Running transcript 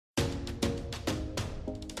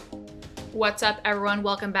What's up, everyone?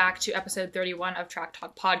 Welcome back to episode 31 of Track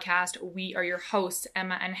Talk Podcast. We are your hosts,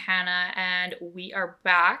 Emma and Hannah, and we are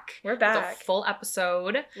back. We're back. With a full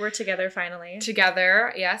episode. We're together finally.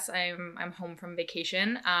 Together, yes. I'm home from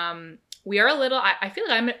vacation. We are a little. I feel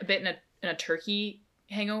like I'm a bit in a turkey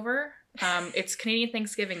hangover. It's Canadian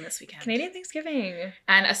Thanksgiving this weekend. Canadian Thanksgiving.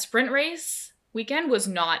 And a sprint race weekend was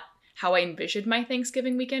not how I envisioned my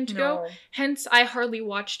Thanksgiving weekend to go. Hence, I hardly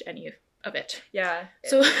watched any of it. Yeah.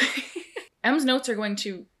 So Em's notes are going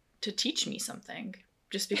to teach me something.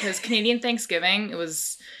 Just because Canadian Thanksgiving,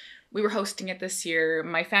 we were hosting it this year.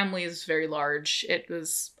 My family is very large. It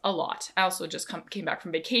was a lot. I also just came back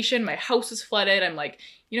from vacation. My house is flooded. I'm like,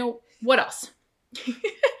 what else?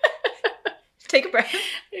 Take a breath.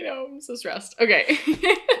 I'm so stressed. Okay.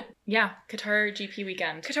 Yeah, Qatar GP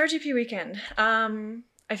weekend. Qatar GP weekend.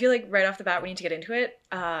 I feel like right off the bat we need to get into it.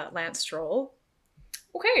 Lance Stroll.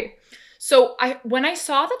 Okay. So when I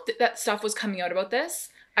saw that stuff was coming out about this,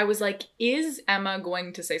 I was like, is Emma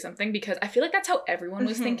going to say something? Because I feel like that's how everyone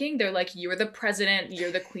was thinking. They're like, you're the president,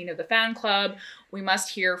 you're the queen of the fan club. We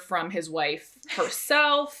must hear from his wife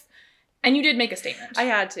herself. And you did make a statement. I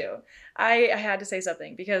had to. I had to say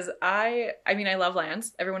something because I love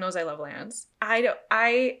Lance. Everyone knows I love Lance.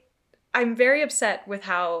 I'm very upset with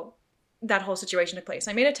how that whole situation took place.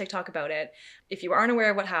 I made a TikTok about it. If you aren't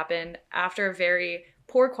aware of what happened, after a very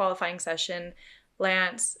poor qualifying session,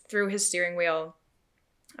 Lance threw his steering wheel,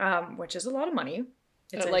 which is a lot of money.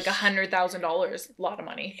 It's like $100,000, a lot of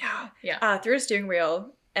money. Yeah. Threw his steering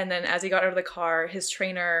wheel, and then as he got out of the car, his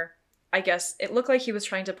trainer, I guess it looked like he was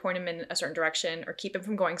trying to point him in a certain direction or keep him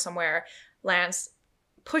from going somewhere. Lance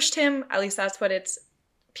pushed him. At least that's what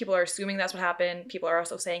people are assuming that's what happened. People are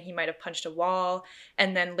also saying he might have punched a wall.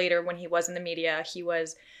 And then later when he was in the media, he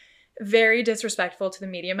was very disrespectful to the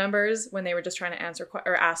media members when they were just trying to answer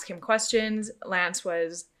or ask him questions. Lance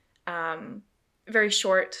was very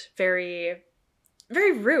short, very,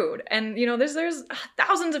 very rude. And, there's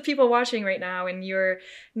thousands of people watching right now and you're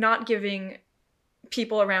not giving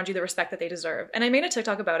people around you the respect that they deserve. And I made a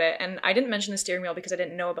TikTok about it, and I didn't mention the steering wheel because I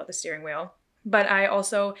didn't know about the steering wheel. But I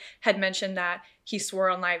also had mentioned that he swore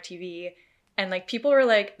on live TV, and people were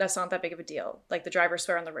like, that's not that big of a deal. The driver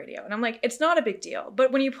swear on the radio. And I'm like, it's not a big deal.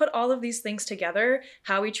 But when you put all of these things together,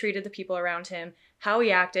 how he treated the people around him, how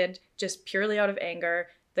he acted just purely out of anger,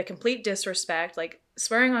 the complete disrespect,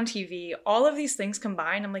 swearing on TV, all of these things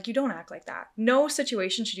combined, I'm like, you don't act like that. No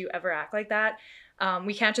situation should you ever act like that.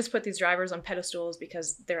 We can't just put these drivers on pedestals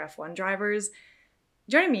because they're F1 drivers.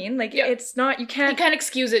 Do you know what I mean? It's not, you can't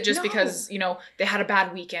excuse it just because, they had a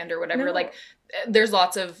bad weekend or whatever. No. There's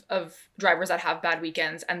lots of drivers that have bad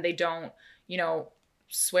weekends and they don't,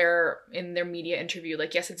 swear in their media interview.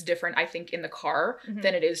 Yes, it's different, I think, in the car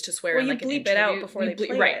than it is to swear in an interview. You bleep it out before they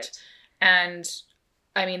play right. it. And,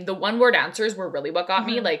 the one-word answers were really what got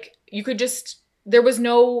me. You could just... There was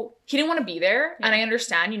no... He didn't want to be there. Yeah. And I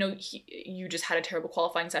understand, you just had a terrible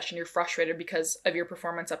qualifying session. You're frustrated because of your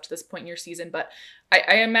performance up to this point in your season. But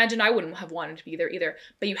I imagine I wouldn't have wanted to be there either.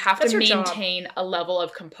 But you have to maintain a level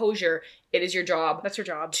of composure. It is your job. That's your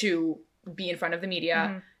job. To be in front of the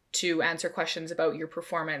media, to answer questions about your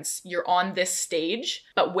performance. You're on this stage.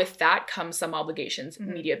 But with that comes some obligations,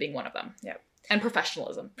 media being one of them. Yeah. And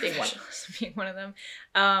professionalism being one of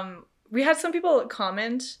them. We had some people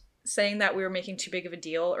comment saying that we were making too big of a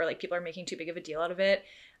deal, or people are making too big of a deal out of it.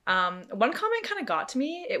 One comment kind of got to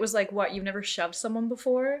me. It was like, what, you've never shoved someone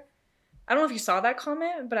before? I don't know if you saw that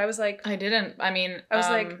comment, but I was like... I didn't. I was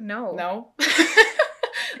like, no. No.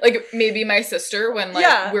 Maybe my sister when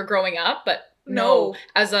we're growing up, but no.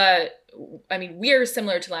 We are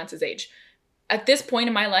similar to Lance's age. At this point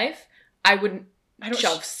in my life, I don't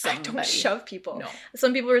shove people. No.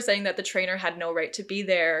 Some people were saying that the trainer had no right to be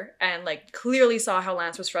there and clearly saw how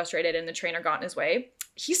Lance was frustrated and the trainer got in his way.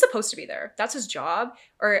 He's supposed to be there. That's his job.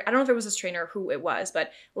 Or I don't know if it was his trainer, who it was,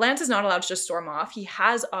 but Lance is not allowed to just storm off. He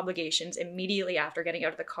has obligations immediately after getting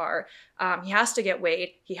out of the car. He has to get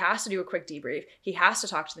weighed. He has to do a quick debrief. He has to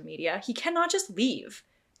talk to the media. He cannot just leave.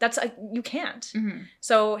 You can't.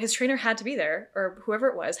 So his trainer had to be there, or whoever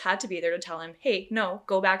it was had to be there to tell him, hey, no,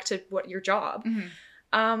 go back to your job.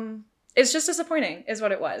 It's just disappointing is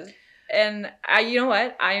what it was. And you know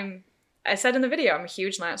what? I said in the video, I'm a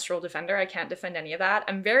huge Lance Stroll defender. I can't defend any of that.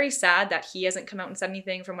 I'm very sad that he hasn't come out and said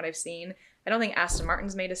anything from what I've seen. I don't think Aston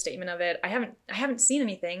Martin's made a statement of it. I haven't seen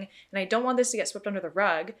anything, and I don't want this to get swept under the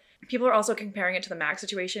rug. People are also comparing it to the Max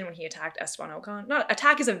situation when he attacked Esteban Ocon. Not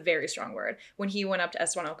attack is a very strong word. When he went up to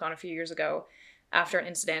Esteban Ocon a few years ago after an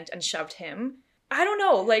incident and shoved him. I don't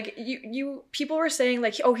know. Like, people were saying,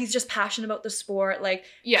 like, oh, he's just passionate about the sport. Like,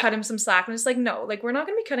 cut him some slack. And it's like, no. Like, we're not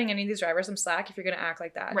going to be cutting any of these drivers some slack if you're going to act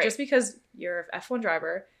like that. Right. Just because you're an F1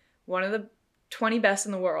 driver, one of the 20 best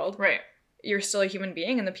in the world. Right. You're still a human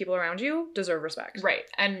being, and the people around you deserve respect. Right.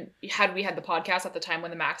 And had we had the podcast at the time when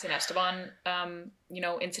the Max and Esteban,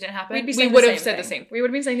 incident happened, we would have said the same. We would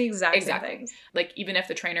have been saying the exact same thing. Like, even if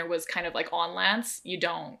the trainer was kind of like on Lance, you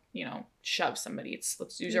don't, shove somebody.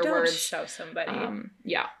 Let's use your words. Shove somebody.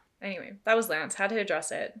 Yeah. Anyway, that was Lance. Had to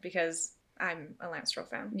address it because I'm a Lance Stroll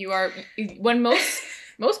fan. You are. When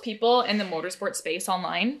most people in the motorsport space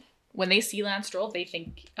online, when they see Lance Stroll, they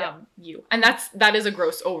think you. And that is a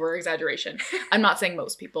gross over-exaggeration. I'm not saying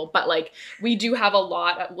most people, but, like, we do have a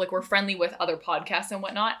lot of, like, we're friendly with other podcasts and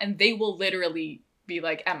whatnot, and they will literally be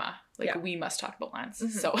like, Emma, like, we must talk about Lance.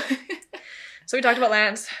 Mm-hmm. So we talked about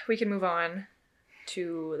Lance. We can move on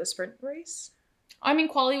to the sprint race. I mean,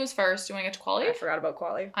 quali was first. Do you want to get to quali? I forgot about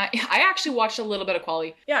quali. I actually watched a little bit of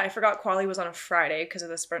quali. Yeah, I forgot quali was on a Friday because of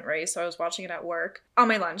the sprint race, so I was watching it at work. On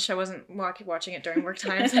my lunch. I wasn't watching it during work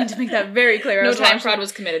times. I need to make that very clear. No time fraud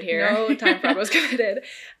was committed here. No time fraud was committed.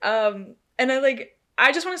 And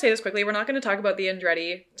I just want to say this quickly. We're not going to talk about the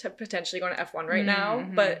Andretti to potentially go to F1 right now,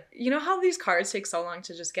 but you know how these cars take so long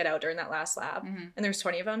to just get out during that last lap? Mm-hmm. And there's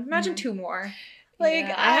 20 of them? Imagine 2 more. Like,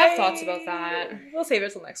 yeah, I have thoughts about that. We'll save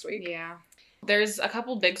it till next week. Yeah. There's a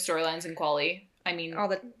couple big storylines in quali. I mean,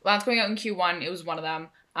 Lance going out in Q1, it was one of them.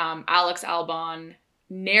 Alex Albon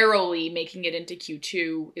narrowly making it into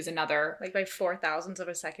Q2 is another. Like by 0.004 of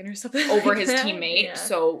a second or something. Over like his that. teammate. Yeah.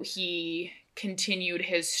 So he continued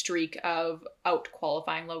his streak of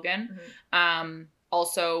out-qualifying Logan. Mm-hmm.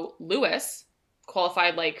 Also, Lewis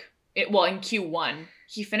qualified in Q1.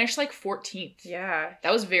 He finished 14th. Yeah.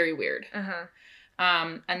 That was very weird. Uh-huh.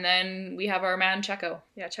 And then we have our man Checo.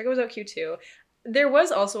 Yeah, Checo was out Q2. There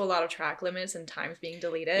was also a lot of track limits and times being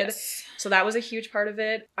deleted. Yes. So that was a huge part of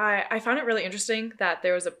it. I found it really interesting that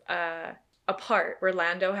there was a part where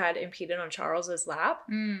Lando had impeded on Charles's lap.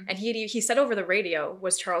 Mm. And he said over the radio,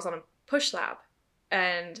 was Charles on a push lap?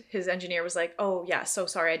 And his engineer was like, oh, yeah, so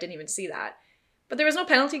sorry, I didn't even see that. But there was no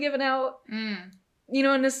penalty given out. Mm.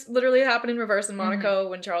 And this literally happened in reverse in Monaco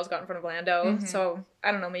when Charles got in front of Lando. Mm-hmm. So,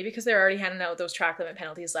 I don't know, maybe because they're already handing out those track limit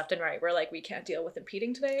penalties left and right. We're like, we can't deal with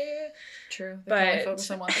impeding today. True. They can only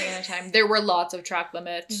focus on one thing at a time. There were lots of track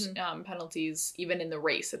limit penalties, even in the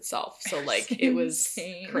race itself. So, it was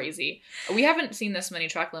crazy. We haven't seen this many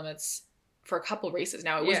track limits for a couple races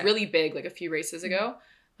now. It was really big, a few races ago.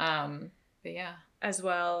 But yeah. As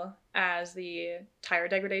well as the tire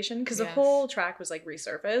degradation, because the whole track was,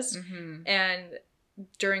 resurfaced. Mm-hmm. And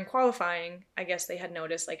during qualifying, I guess they had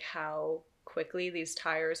noticed how quickly these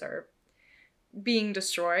tires are being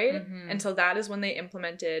destroyed. Mm-hmm. And so that is when they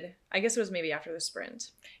implemented, I guess it was maybe after the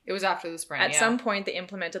sprint. It was after the sprint, At some point they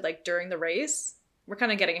implemented, during the race, we're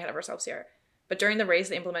kind of getting ahead of ourselves here, but during the race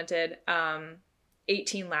they implemented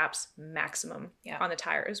 18 laps maximum on the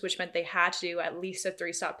tires, which meant they had to do at least a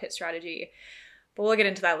 3-stop pit strategy. But we'll get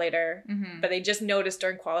into that later. Mm-hmm. But they just noticed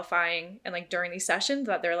during qualifying and during these sessions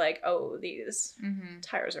that they're like, oh, these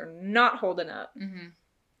tires are not holding up. Mm-hmm.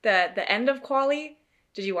 The end of quali,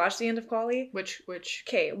 did you watch the end of quali? Which?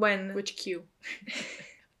 Okay, which Q?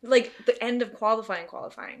 The end of qualifying.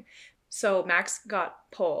 So Max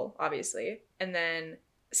got pole, obviously. And then,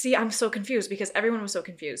 see, I'm so confused because everyone was so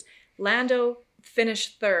confused. Lando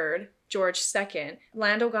finished 3rd. George 2nd.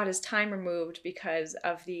 Lando got his time removed because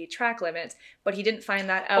of the track limits, but he didn't find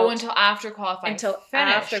that out. Oh, until after qualifying.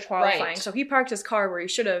 Right. So he parked his car where he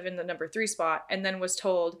should have in the number 3 spot and then was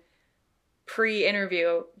told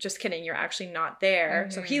pre-interview, just kidding, you're actually not there.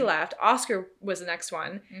 Mm-hmm. So he left. Oscar was the next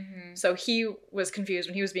one. Mm-hmm. So he was confused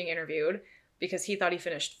when he was being interviewed because he thought he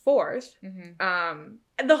finished 4th. Mm-hmm.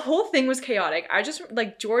 And the whole thing was chaotic. I just,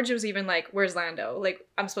 George was even where's Lando?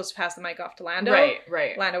 I'm supposed to pass the mic off to Lando.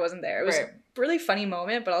 Right. Lando wasn't there. It was a really funny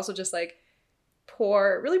moment, but also just,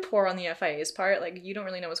 really poor on the FIA's part. You don't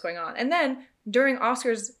really know what's going on. And then, during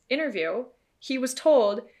Oscar's interview, he was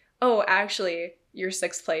told, oh, actually, you're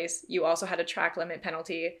 6th place. You also had a track limit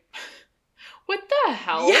penalty. What the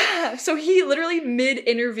hell? Yeah. So he literally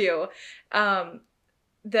mid-interview,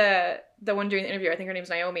 the one doing the interview, I think her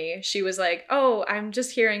name's Naomi, she was like, oh, I'm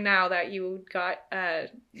just hearing now that you got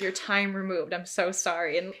your time removed. I'm so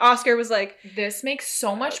sorry. And Oscar was like... This makes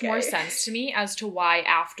so much more sense to me as to why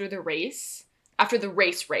after the race,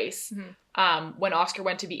 mm-hmm. When Oscar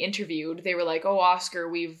went to be interviewed, they were like, oh, Oscar,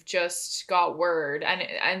 we've just got word.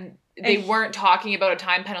 And they weren't talking about a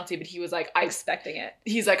time penalty, but he was like... expecting it.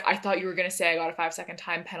 He's like, I thought you were going to say I got a 5-second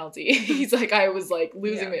time penalty. He's like, I was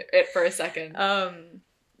losing it for a second.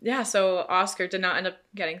 Yeah, so Oscar did not end up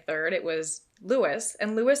getting third. It was Lewis.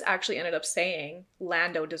 And Lewis actually ended up saying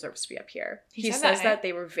Lando deserves to be up here. He says that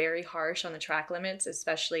they were very harsh on the track limits,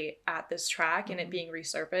 especially at this track and it being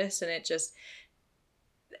resurfaced. And it just...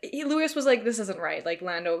 Lewis was like, this isn't right. Like,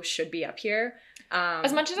 Lando should be up here.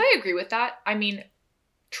 As much as I agree with that, I mean,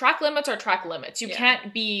 track limits are track limits. You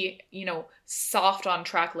can't be, soft on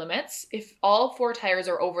track limits. If all 4 tires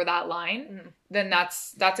are over that line, then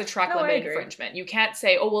that's a track limit infringement. You can't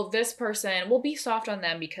say, oh, well, this person, we'll be soft on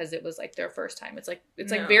them because it was like their first time. It's like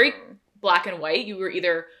very black and white. You were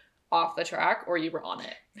either off the track or you were on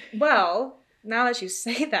it. Well, now that you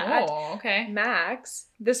say that, okay. Max,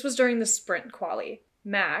 this was during the sprint quali.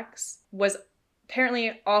 Max was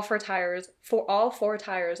apparently all 4 tires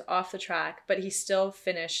off the track, but he still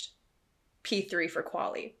finished P3 for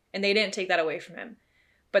quali, and they didn't take that away from him.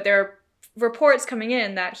 But there are reports coming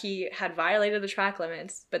in that he had violated the track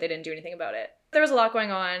limits, but they didn't do anything about it. There was a lot going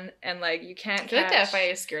on, and like you can't catch... I feel like the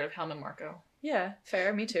FIA is scared of Helmut Marko. Yeah,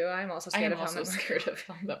 fair. Me too. I'm also scared of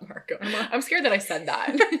Helmut Marko. I'm scared that I said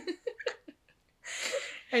that.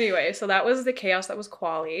 Anyway, so that was the chaos that was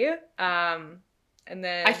quali. And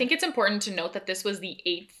then... I think it's important to note that this was the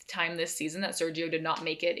 8th time this season that Sergio did not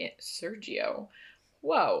make it in... Sergio?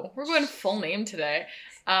 Whoa, we're going full name today.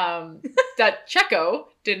 That Checo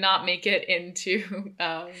did not make it into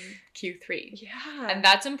Q3. Yeah. And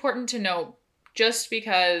that's important to note just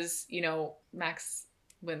because, Max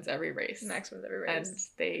wins every race. And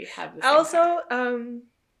they have the same also,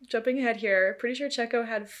 jumping ahead here, pretty sure Checo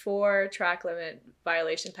had 4 track limit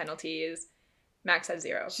violation penalties. Max had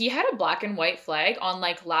 0. He had a black and white flag on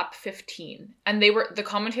like lap 15. And the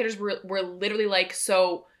commentators were literally like,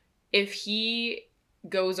 so if he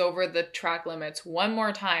goes over the track limits one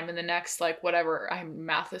more time in the next, like, whatever,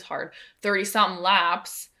 math is hard, 30-something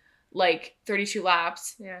laps, like 32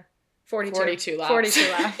 laps. Yeah. 42 laps.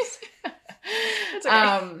 42 laps. That's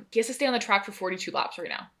okay. He has to stay on the track for 42 laps right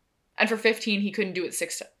now. And for 15, he couldn't do it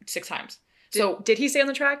six times. Did he stay on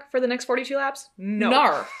the track for the next 42 laps? No.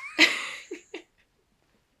 Nar.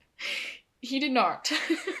 He did not.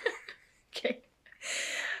 Okay.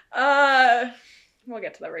 We'll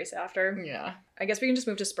get to the race after. Yeah. I guess we can just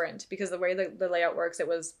move to sprint because the way the layout works, it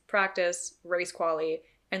was practice, race quali,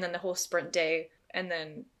 and then the whole sprint day, and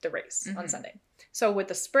then the race on Sunday. So with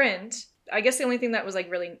the sprint, I guess the only thing that was like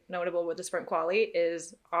really notable with the sprint quali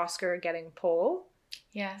is Oscar getting pole.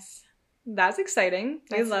 Yes. That's exciting.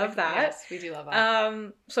 We love that. Yes, we do love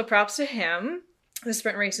that. So props to him. The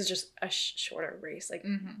sprint race is just a shorter race. Like,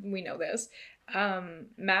 we know this.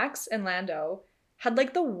 Max and Lando had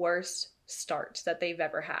like the worst start that they've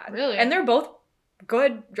ever had. Really? And they're both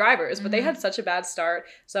good drivers, but they had such a bad start.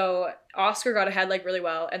 So Oscar got ahead like really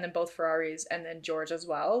well, and then both Ferraris and then George as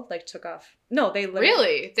well like took off. No, they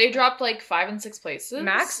really? They dropped like 5 and 6 places?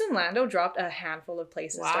 Max and Lando dropped a handful of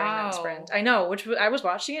places during that sprint. I know, which I was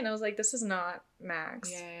watching it and I was like, this is not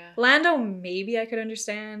Max. Yeah. Lando, maybe I could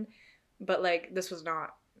understand, but like this was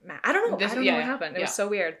not Max. I don't know. I don't know what happened. It was so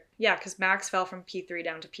weird. Yeah, because Max fell from P3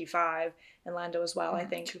 down to P5, and Lando as well, I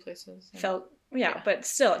think. 2 places. Yeah, but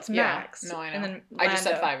still, it's Max. No, I know. And then I just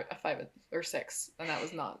said 5 or 6, and that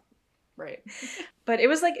was not right. But it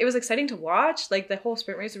was exciting to watch. Like, the whole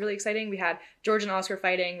sprint race was really exciting. We had George and Oscar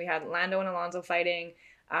fighting. We had Lando and Alonso fighting.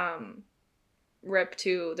 Rip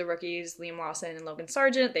to the rookies, Liam Lawson and Logan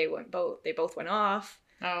Sargent. They both went off.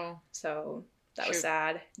 Oh. So that was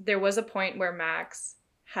sad. There was a point where Max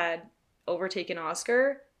had overtaken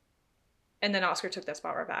Oscar, and then Oscar took that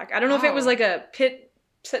spot right back. I don't know if it was like a pit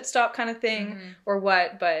stop kind of thing or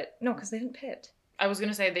what, but no, because they didn't pit. I was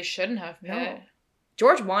gonna say they shouldn't have pit. No.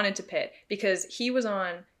 George wanted to pit because he was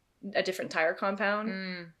on a different tire compound,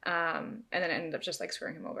 and then it ended up just like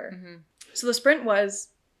screwing him over. So the sprint was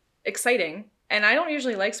exciting, and I don't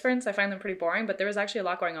usually like sprints. I find them pretty boring, but there was actually a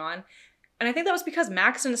lot going on, and I think that was because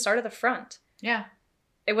Max didn't start at the front. Yeah,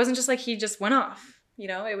 it wasn't just like he just went off.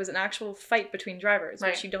 It was an actual fight between drivers,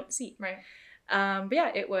 which you don't see. Right. But yeah,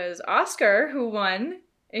 it was Oscar who won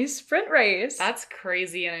a sprint race. That's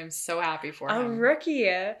crazy, and I'm so happy for him. A rookie.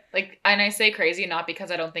 Like, and I say crazy not because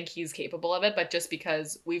I don't think he's capable of it, but just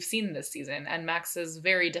because we've seen this season, and Max is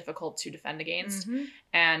very difficult to defend against.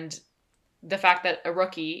 And the fact that a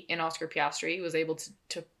rookie in Oscar Piastri was able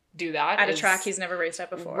to do that at a track he's never raced at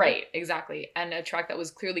before. Right, exactly. And a track that was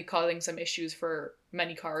clearly causing some issues for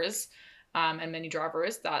many cars. And many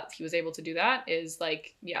drivers, that he was able to do that is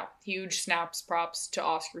like, huge props to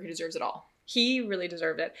Oscar, who deserves it all. He really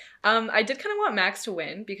deserved it. I did kind of want Max to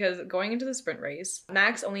win because going into the sprint race,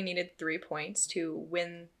 Max only needed 3 points to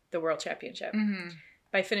win the world championship.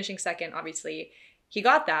 By finishing second, obviously, he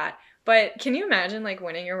got that. But can you imagine like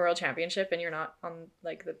winning your world championship and you're not on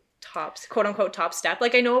like the top, quote unquote, top step?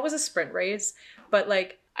 Like I know it was a sprint race, but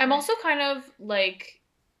like I'm also kind of like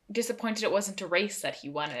disappointed it wasn't a race that he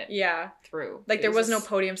won it through. Like there was no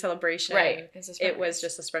podium celebration. Right. It was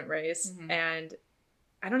just a sprint race. Mm-hmm. And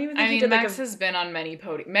I don't even think he did Max like has been on many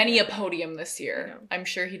a podium this year. I'm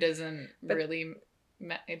sure he doesn't really...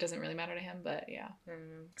 It doesn't really matter to him, but yeah.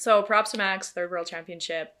 So props to Max, third world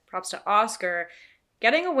championship. Props to Oscar,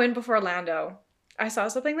 getting a win before Lando. I saw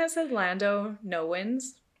something that said Lando no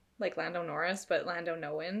wins. Like Lando Norris, but Lando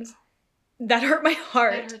no wins. That hurt my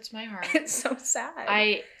heart. That hurts my heart. It's so sad.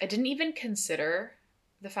 I didn't even consider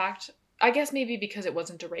the fact, I guess maybe because it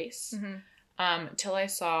wasn't a race, till I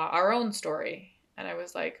saw our own story. And I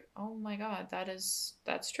was like, oh my God,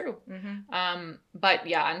 that's true. But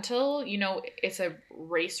yeah, until, it's a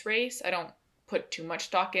race, I don't put too much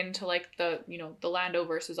stock into like the Lando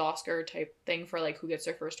versus Oscar type thing for like who gets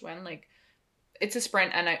their first win. Like it's a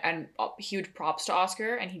sprint and huge props to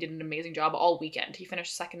Oscar. And he did an amazing job all weekend. He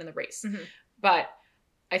finished second in the race. But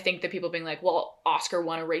I think that people being like, well, Oscar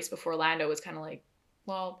won a race before Lando is kind of like,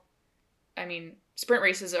 well, I mean, sprint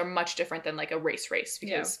races are much different than like a race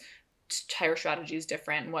because tire strategy is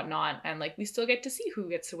different and whatnot, and like we still get to see who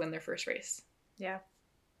gets to win their first race.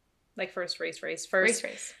 Like first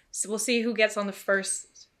race. So we'll see who gets on the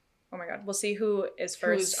first. Oh my God, we'll see who is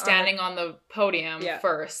first, who's standing on the podium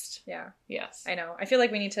first. Yes, I know. I feel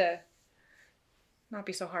like we need to not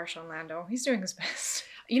be so harsh on Lando. He's doing his best.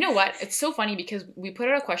 You know what, it's so funny because we put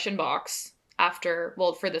out a question box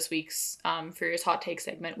for this week's Furious Hot Take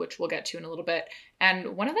segment, which we'll get to in a little bit.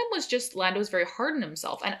 And one of them was just Lando's very hard on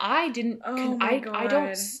himself. And I didn't, I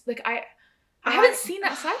don't, like, I haven't seen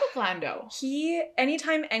that side of Lando.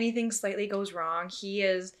 Anytime anything slightly goes wrong, he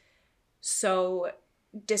is so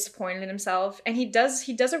disappointed in himself. And he does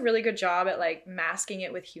a really good job at like masking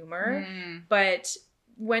it with humor. But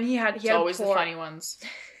when he had always the funny ones.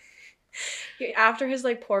 After his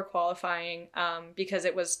like poor qualifying, because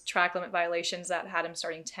it was track limit violations that had him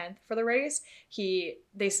starting 10th for the race,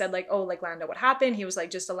 they said like, oh, like Lando, what happened? He was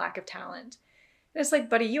like, just a lack of talent. And it's like,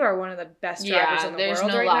 buddy, you are one of the best drivers in the world right now.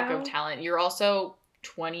 There's no lack of talent. You're also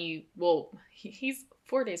 20. Well, he's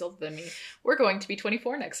 4 days older than me. We're going to be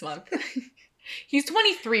 24 next month. He's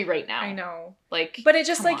 23 right now. I know. Like, but it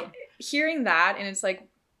just like hearing that, and it's like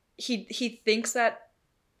he thinks that.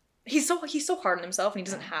 He's so hard on himself, and he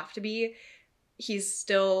doesn't have to be. He has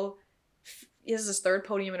his third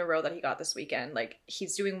podium in a row that he got this weekend. Like,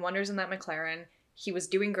 he's doing wonders in that McLaren. He was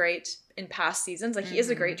doing great in past seasons. Like, he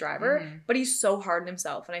is a great driver, but he's so hard on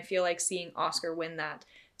himself. And I feel like seeing Oscar win that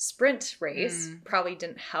sprint race probably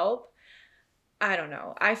didn't help. I don't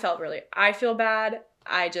know. I feel bad.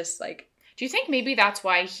 I just like... Do you think maybe that's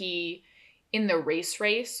why he... in the race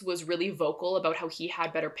was really vocal about how he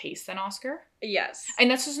had better pace than Oscar? Yes.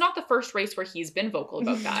 And this is not the first race where he's been vocal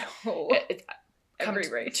about that. No. Every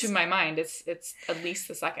race. To my mind, it's at least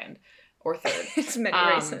the second or third. It's many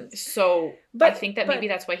races. So I think that maybe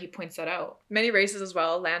that's why he points that out. Many races as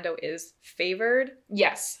well. Lando is favored.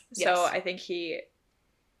 Yes. So I think he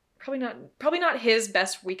probably not his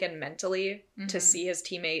best weekend mentally to see his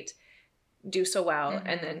teammate do so well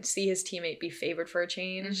and then see his teammate be favored for a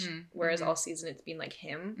change, whereas all season it's been like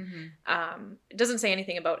him. It doesn't say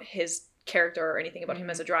anything about his character or anything about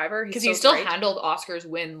him as a driver, because he still handled Oscar's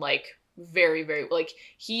win like very, very, like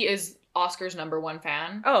he is Oscar's number one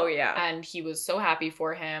fan. Oh yeah. And he was so happy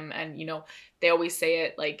for him, and they always say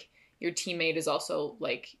it like your teammate is also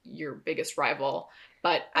like your biggest rival,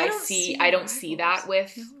 but I don't see that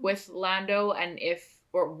with Lando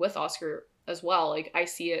or with Oscar as well. Like I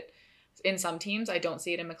see it in some teams. I don't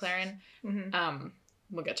see it in McLaren.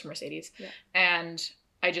 We'll get to Mercedes. Yeah. And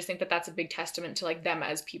I just think that that's a big testament to like them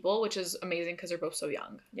as people, which is amazing because they're both so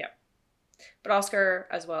young. Yeah. But Oscar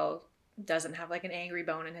as well doesn't have like an angry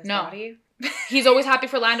bone in his body. He's always happy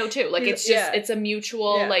for Lando too. Like it's just, it's a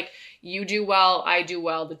mutual, like you do well, I do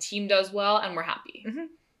well, the team does well, and we're happy. And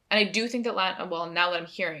I do think that now that I'm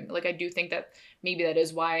hearing, like I do think that maybe that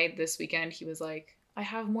is why this weekend he was like, I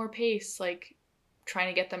have more pace, like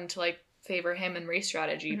trying to get them to like favor him in race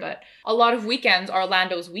strategy. But a lot of weekends are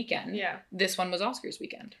Lando's weekend. Yeah. This one was Oscar's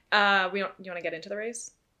weekend. You want to get into the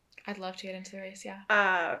race? I'd love to get into the race,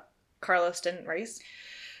 yeah. Carlos didn't race.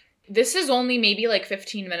 This is only maybe like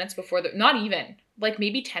 15 minutes before not even, like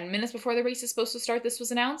maybe 10 minutes before the race is supposed to start, this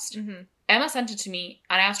was announced. Emma sent it to me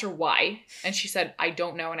and I asked her why. And she said, I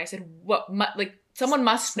don't know. And I said, what? Like someone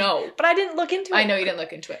must know. But I didn't look into it. I know you didn't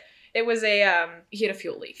look into it. It was he had a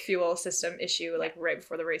fuel leak. Fuel system issue, like right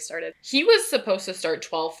before the race started. He was supposed to start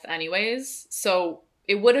 12th anyways, so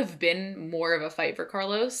it would have been more of a fight for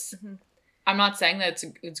Carlos. I'm not saying that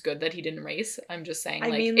it's good that he didn't race. I'm just saying,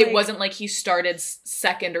 like, mean, it wasn't like he started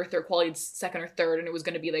second or third, qualified second or third, and it was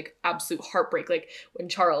going to be, like, absolute heartbreak. Like, when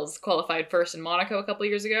Charles qualified first in Monaco a couple of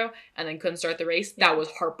years ago and then couldn't start the race, that was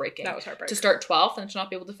heartbreaking. That was heartbreaking. To start 12th and to not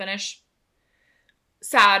be able to finish,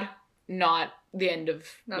 sad, not the end of,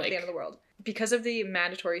 Not the end of the world. Because of the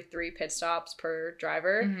mandatory 3 pit stops per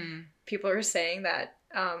driver, people are saying that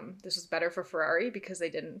this was better for Ferrari because they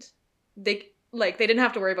didn't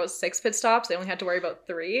have to worry about 6 pit stops. They only had to worry about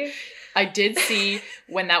 3. I did see,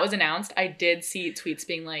 when that was announced, I did see tweets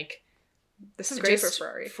being like, this is great for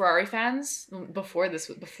Ferrari. Ferrari fans, before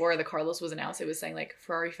the Carlos was announced, it was saying, like,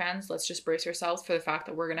 Ferrari fans, let's just brace yourselves for the fact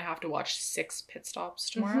that we're going to have to watch 6 pit stops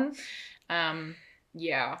tomorrow.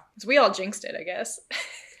 Yeah. So we all jinxed it, I guess.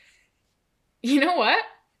 You know what?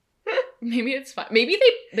 Maybe it's fine. Maybe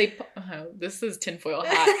they this is tinfoil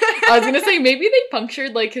hat. I was gonna say, maybe they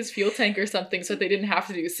punctured, like, his fuel tank or something so they didn't have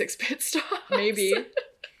to do 6 pit stops. Maybe.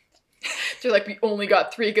 They're like, we only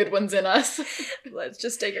got 3 good ones in us. Let's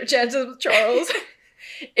just take our chances with Charles.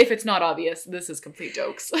 If it's not obvious, this is complete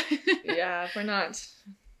jokes. Yeah,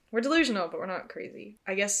 we're delusional, but we're not crazy.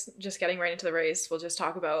 I guess just getting right into the race, we'll just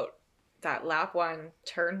talk about that lap 1,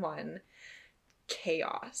 turn 1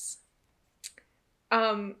 chaos.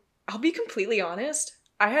 I'll be completely honest.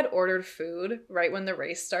 I had ordered food right when the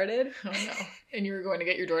race started. Oh no. And you were going to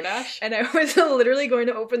get your DoorDash? And I was literally going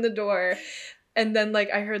to open the door. And then, like,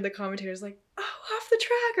 I heard the commentators like, oh, off the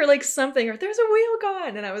track, or like something, or there's a wheel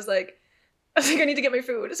gone. And I was like, I need to get my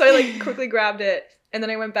food. So I, like, quickly grabbed it. And then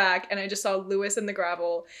I went back and I just saw Lewis in the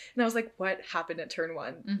gravel. And I was like, what happened at turn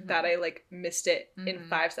 1 that I, like, missed it in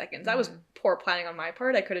 5 seconds? That was poor planning on my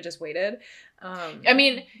part. I could have just waited. I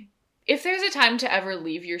mean, if there's a time to ever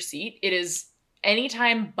leave your seat, it is any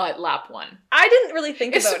time but lap 1. I didn't really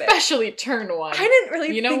think about it. Especially turn 1. I didn't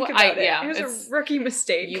really think about it. Yeah, it was a rookie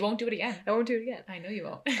mistake. You won't do it again. I won't do it again. I know you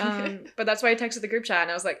won't. But that's why I texted the group chat and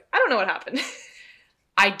I was like, I don't know what happened.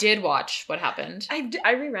 I did watch what happened.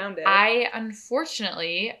 I rewound it. I,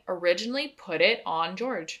 unfortunately, originally put it on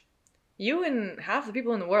George. You and half the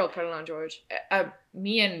people in the world put it on George.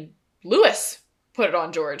 Me and Lewis put it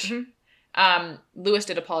on George. Lewis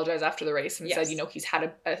did apologize after the race and said, you know, he's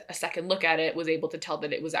had a second look at it, was able to tell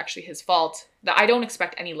that it was actually his fault. That I don't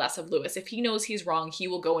expect any less of Lewis. If he knows he's wrong, he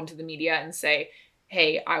will go into the media and say,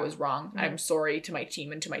 hey, I was wrong. I'm sorry to my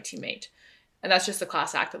team and to my teammate. And that's just the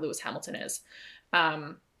class act that Lewis Hamilton is.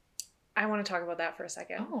 I want to talk about that for a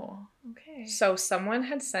second. Oh, okay. So someone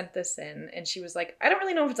had sent this in and she was like, I don't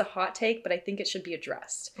really know if it's a hot take, but I think it should be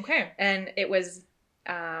addressed. Okay. And it was,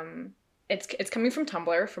 it's coming from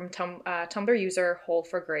Tumblr, from Tumblr user Hole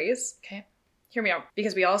for Grays. Okay. Hear me out.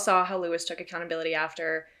 Because we all saw how Lewis took accountability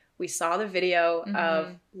after. We saw the video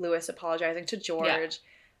of Lewis apologizing to George,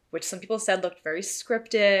 which some people said looked very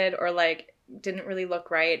scripted or, like, didn't really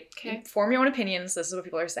look right. Okay. Form your own opinions. This is what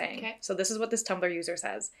people are saying. Okay. So this is what this Tumblr user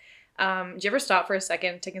says. Do you ever stop for a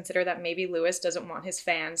second to consider that maybe Lewis doesn't want his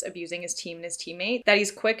fans abusing his team and his teammate? That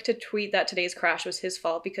he's quick to tweet that today's crash was his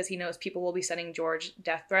fault because he knows people will be sending George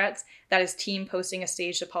death threats? That his team posting a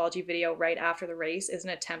staged apology video right after the race is an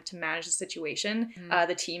attempt to manage the situation?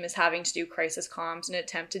 The team is having to do crisis comms in an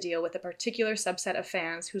attempt to deal with a particular subset of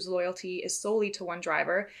fans whose loyalty is solely to one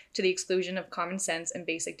driver, to the exclusion of common sense and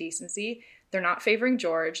basic decency. They're not favoring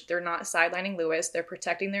George. They're not sidelining Lewis. They're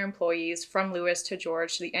protecting their employees, from Lewis to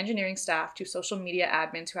George to the engineering staff to social media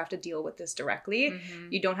admins who have to deal with this directly.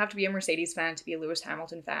 You don't have to be a Mercedes fan to be a Lewis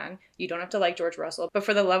Hamilton fan. You don't have to like George Russell. But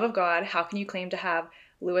for the love of God, how can you claim to have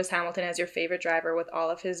Lewis Hamilton as your favorite driver with all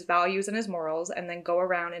of his values and his morals and then go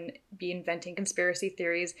around and be inventing conspiracy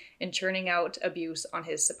theories and churning out abuse on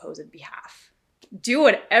his supposed behalf? Do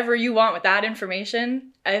whatever you want with that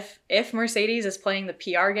information. If Mercedes is playing the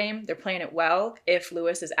PR game, they're playing it well. If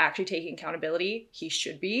Lewis is actually taking accountability, he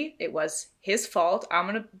should be. It was his fault.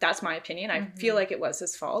 That's my opinion. I feel like it was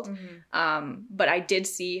his fault. But I did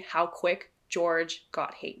see how quick George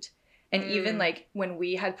got hate. And even, like, when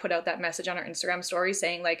we had put out that message on our Instagram story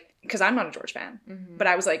saying, like, because I'm not a George fan, but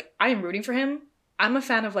I was like, I am rooting for him. I'm a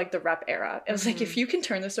fan of, like, the rep era. It was like, if you can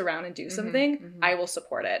turn this around and do something, I will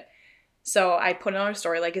support it. So I put it on our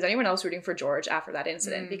story, like, is anyone else rooting for George after that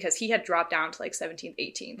incident? Because he had dropped down to, like, 17th,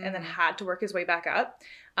 18th, and then had to work his way back up.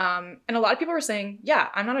 And a lot of people were saying, yeah,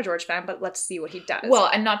 I'm not a George fan, but let's see what he does. Well,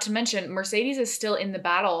 and not to mention, Mercedes is still in the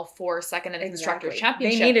battle for second in the Constructors'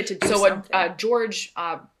 Championship. They needed to do something. So George,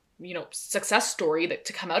 success story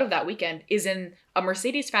to come out of that weekend is in a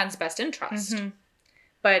Mercedes fan's best interest.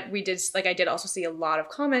 But I did also see a lot of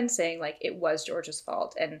comments saying, like, it was George's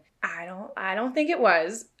fault. And I don't think it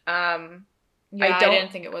was. I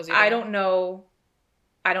didn't think it was either. I don't know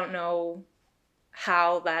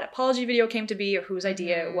how that apology video came to be or whose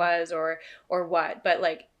idea it was or what. But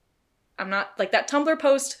like, I'm not like that Tumblr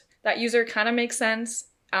post, that user kind of makes sense.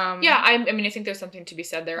 I mean, I think there's something to be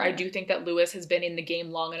said there. Yeah. I do think that Lewis has been in the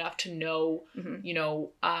game long enough to know, you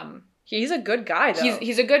know, he's a good guy, though.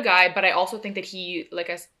 He's a good guy, but I also think that he, like,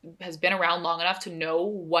 has been around long enough to know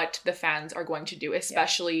what the fans are going to do,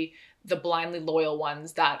 especially the blindly loyal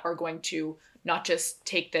ones that are going to not just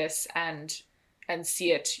take this and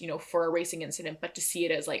see it, you know, for a racing incident, but to see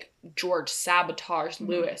it as, like, George sabotaged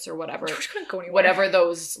Lewis or whatever. George couldn't go anywhere. Whatever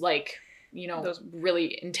those, like, you know, those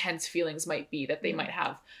really intense feelings might be that they might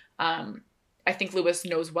have. I think Lewis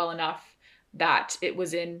knows well enough that it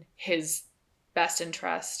was in his best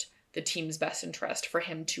interest, the team's best interest, for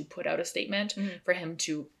him to put out a statement, for him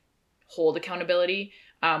to hold accountability.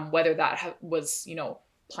 Whether that was, you know,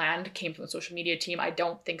 planned, came from the social media team, I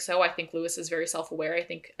don't think so. I think Lewis is very self-aware. I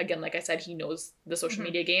think, again, like I said, he knows the social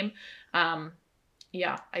media game.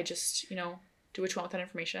 I just, you know, do what you want with that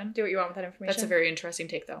information. Do what you want with that information. That's a very interesting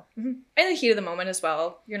take, though. In the heat of the moment as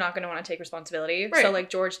well, you're not going to want to take responsibility. Right. So, like,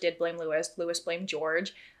 George did blame Lewis. Lewis blamed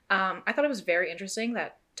George. I thought it was very interesting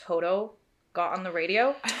that Toto got on the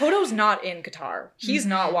radio. Toto's not in Qatar. He's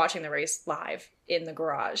not watching the race live in the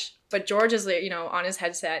garage. But George is, you know, on his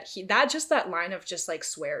headset. That line of just, like,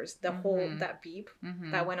 swears. The whole, that beep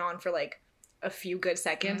that went on for, like, a few good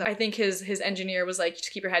seconds. I think his engineer was like,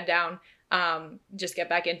 just keep your head down. Just get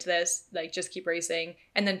back into this, like, just keep racing.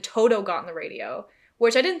 And then Toto got on the radio,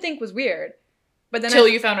 which I didn't think was weird. But then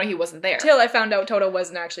you found out he wasn't there. Till I found out Toto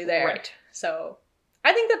wasn't actually there. Right. So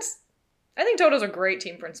I think Toto's a great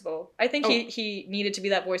team principal. I think he needed to be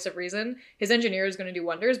that voice of reason. His engineer is going to do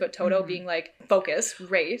wonders, but Toto being like, focus,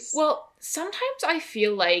 race. Well, sometimes I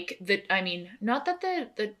feel like that, I mean, not that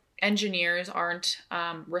the engineers aren't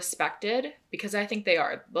respected, because I think they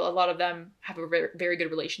are. A lot of them have a very, very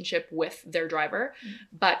good relationship with their driver.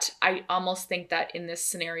 But I almost think that in this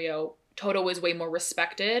scenario, Toto is way more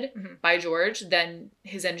respected by George than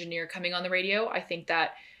his engineer coming on the radio. I think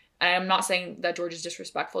that, and I'm not saying that George is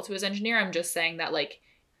disrespectful to his engineer. I'm just saying that, like,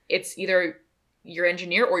 it's either your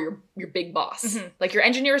engineer or your big boss. Like, your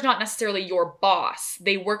engineer is not necessarily your boss.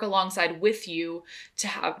 They work alongside with you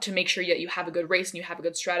to make sure that you have a good race and you have a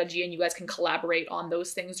good strategy and you guys can collaborate on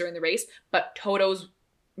those things during the race. But Toto's,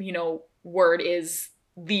 you know, word is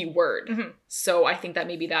the word. So I think that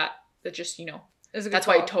maybe that just, you know, that's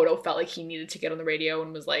why Toto felt like he needed to get on the radio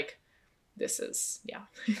and was like, this is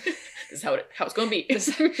how it's going to be.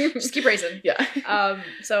 Just keep racing. Yeah.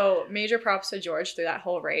 So major props to George through that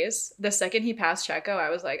whole race. The second he passed Checo, I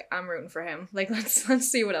was like, I'm rooting for him. Like, let's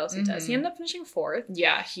see what else he does. He ended up finishing 4th.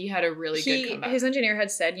 Yeah, he had a really good comeback. His engineer had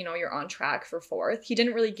said, you know, you're on track for 4th. He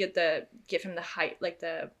didn't really give him the height, like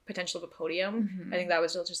the potential of a podium. I think that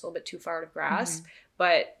was just a little bit too far to grasp.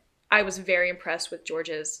 But I was very impressed with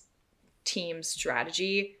George's team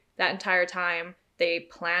strategy that entire time. They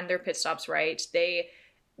planned their pit stops right. They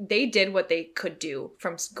did what they could do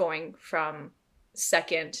from going from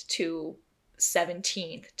 2nd to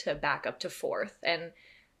 17th to back up to 4th. And,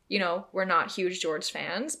 you know, we're not huge George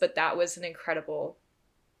fans, but that was an incredible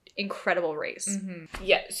race.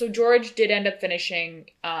 Yeah, so George did end up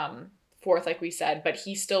finishing 4th, like we said, but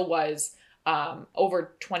he still was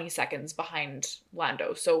over 20 seconds behind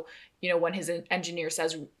Lando. So, you know, when his engineer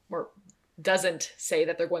says or doesn't say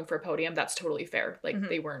that they're going for a podium, that's totally fair. Like,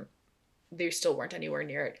 they still weren't anywhere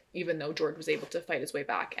near it, even though George was able to fight his way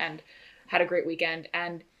back and had a great weekend.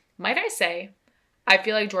 And might I say, I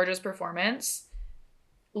feel like George's performance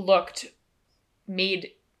and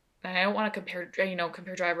I don't want to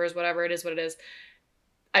compare drivers, whatever, it is what it is.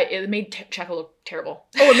 It made Checo look terrible.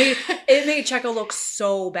 It made Checo look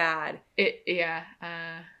so bad. I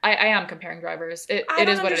am comparing drivers. It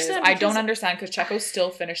is what it is. I don't understand, because Checo still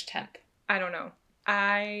finished 10th. I don't know.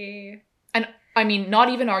 And I mean, not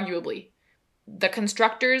even arguably, the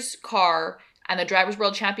constructor's car and the Drivers'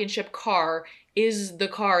 World Championship car is the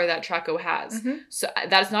car that Checo has. So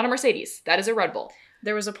that is not a Mercedes. That is a Red Bull.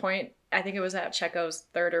 There was a point, I think it was at Checo's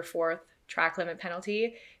 3rd or 4th track limit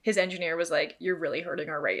penalty. His engineer was like, "You're really hurting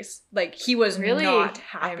our race." Like, he was not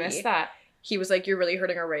happy. I missed that. He was like, "You're really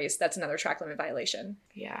hurting our race. That's another track limit violation."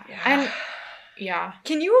 Yeah. And yeah.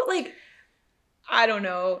 Can you, like, I don't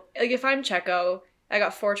know. Like, if I'm Checo, I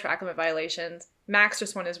got 4 track limit violations. Max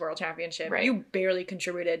just won his world championship. Right. You barely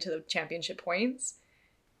contributed to the championship points.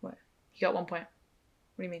 What? He got 1 point.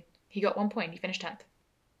 What do you mean? He got 1 point. He finished 10th.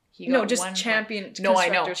 Champion. No, I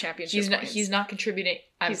know. Championship He's not contributing.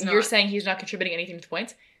 You're saying he's not contributing anything to the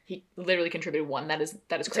points? He literally contributed 1. That is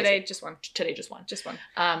crazy. Today, just one. Just one.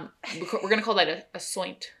 We're gonna call that a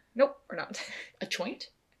soint. Nope, we're not. A choint?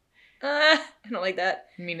 I don't like that.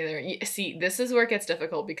 Me neither. See, this is where it gets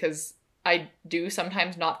difficult because I do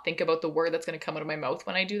sometimes not think about the word that's going to come out of my mouth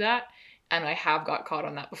when I do that. And I have got caught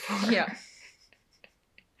on that before. Yeah.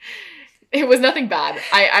 It was nothing bad.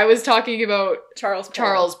 I was talking about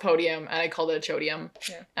Charles Podium, and I called it a chodium.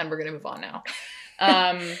 Yeah. And we're going to move on now.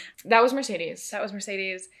 That was Mercedes. That was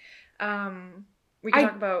Mercedes. We can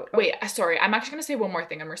talk about... Oh. Wait, sorry. I'm actually going to say one more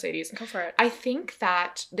thing on Mercedes. Go for it. I think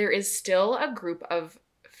that there is still a group of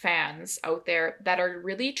fans out there that are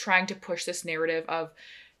really trying to push this narrative of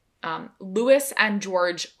Lewis and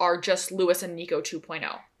George are just Lewis and Nico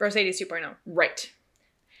 2.0. Mercedes 2.0. Right.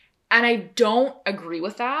 And I don't agree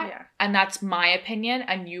with that. Yeah. And that's my opinion,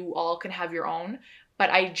 and you all can have your own.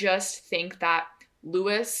 But I just think that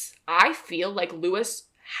I feel like Lewis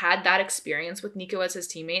had that experience with Nico as his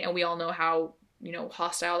teammate, and we all know how,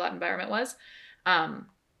 hostile that environment was. And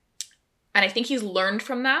I think he's learned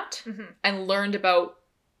from that and learned about,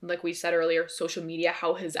 like we said earlier, social media,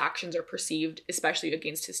 how his actions are perceived, especially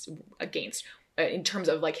in terms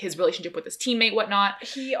of like his relationship with his teammate, whatnot.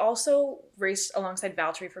 He also raced alongside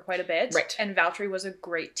Valtteri for quite a bit. Right. And Valtteri was a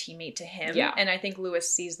great teammate to him. Yeah. And I think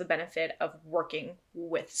Lewis sees the benefit of working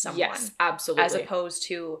with someone. Yes, absolutely. As opposed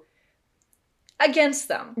to against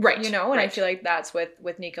them. Right. And I feel like that's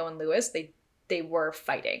with Nico and Lewis. They were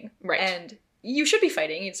fighting. Right. And you should be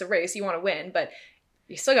fighting. It's a race. You want to win. But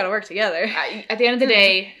you still got to work together. At the end of the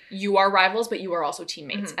day, you are rivals, but you are also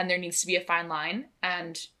teammates. And there needs to be a fine line.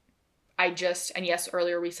 And yes,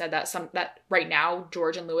 earlier we said that right now,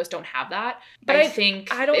 George and Lewis don't have that. But I think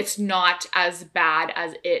it's not as bad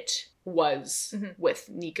as it was with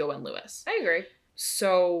Nico and Lewis. I agree.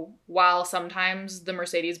 So while sometimes the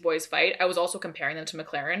Mercedes boys fight, I was also comparing them to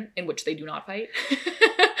McLaren, in which they do not fight.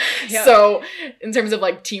 Yeah. So in terms of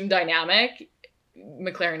like team dynamic,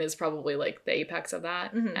 McLaren is probably like the apex of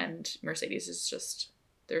that. And Mercedes is just...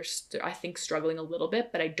 they're, I think, struggling a little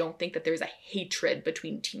bit, but I don't think that there's a hatred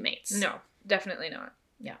between teammates. No, definitely not.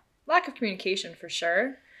 Yeah. Lack of communication for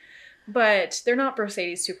sure. But they're not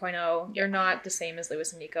Mercedes 2.0. They're not the same as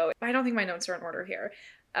Lewis and Nico. I don't think my notes are in order here.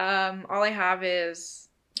 All I have is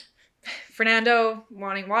Fernando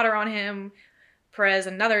wanting water on him, Perez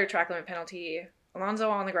another track limit penalty, Alonso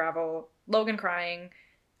on the gravel, Logan crying.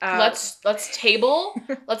 Let's table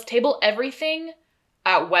everything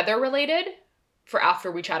weather related for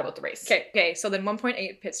after we chat about the race. Okay. So then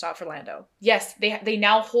 1.8 pit stop for Lando. Yes, they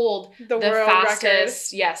now hold the world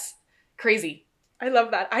fastest record. Yes, crazy. I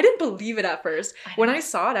love that. I didn't believe it at first. When I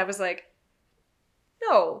saw it, I was like,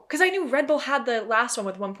 no, because I knew Red Bull had the last one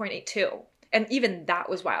with 1.82, and even that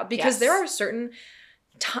was wild because there are certain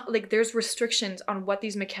there's restrictions on what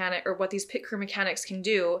these pit crew mechanics can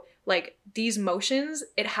do. Like these motions,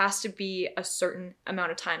 it has to be a certain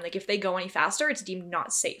amount of time. Like if they go any faster, it's deemed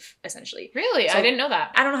not safe, essentially. Really? So I didn't know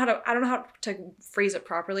that. I don't know how to phrase it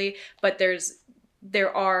properly, but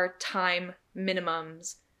there are time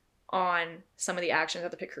minimums on some of the actions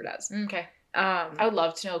that the pit crew does. Okay. I would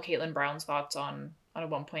love to know Caitlin Brown's thoughts on a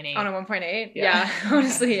 1.8. On a 1.8? Yeah.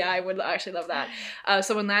 Honestly, yeah, I would actually love that.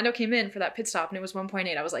 So when Lando came in for that pit stop and it was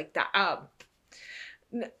 1.8, I was like, wow.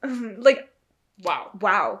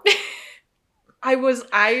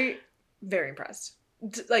 I very impressed.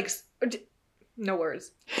 No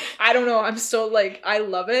words. I don't know. I'm still I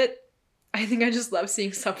love it. I think I just love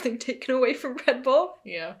seeing something taken away from Red Bull.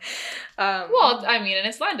 Yeah. Well, I mean, and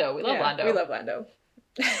it's Lando. We love Lando. We love Lando.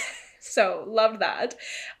 So, loved that.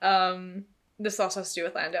 This also has to do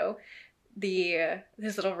with Lando.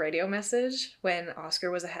 His little radio message when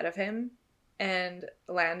Oscar was ahead of him, and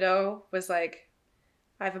Lando was like,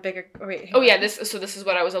 I have a bigger... This is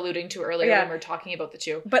what I was alluding to earlier when we were talking about the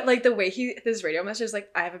two. But, the way his radio message is I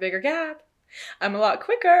have a bigger gap. I'm a lot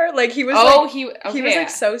quicker. He was he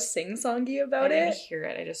was so sing-songy about it. I didn't hear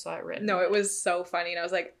it. I just saw it written. No, it was so funny. And I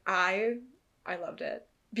was like, I loved it.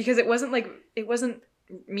 Because it wasn't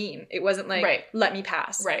mean. It wasn't let me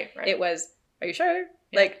pass. Right. It was, are you sure?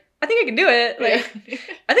 Yeah. I think I can do it.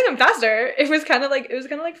 I think I'm faster. It was kind of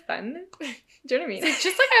fun. Do you know what I mean? It's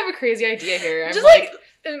just I have a crazy idea here. I'm just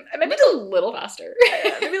maybe a little faster.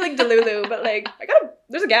 Maybe Delulu, but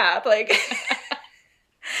there's a gap.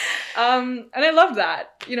 And I loved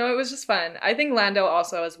that. It was just fun. I think Lando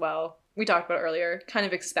also as well, we talked about earlier, kind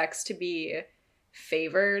of expects to be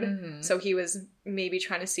favored. Mm-hmm. So he was maybe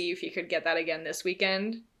trying to see if he could get that again this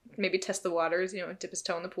weekend. Maybe test the waters, dip his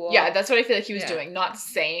toe in the pool. Yeah, that's what I feel like he was doing. Not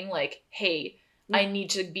saying hey, I need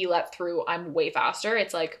to be let through. I'm way faster.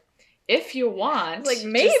 It's if you want.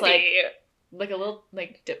 Maybe. like a little,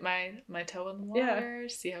 like, dip my toe in the water,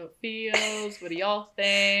 see how it feels. What do y'all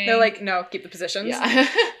think? They're like, no, keep the positions. Yeah.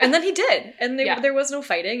 And then he did. And there was no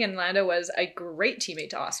fighting, and Lando was a great teammate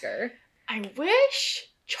to Oscar. I wish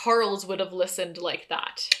Charles would have listened like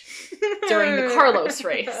that during the Carlos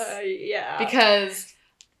race. Yeah. Because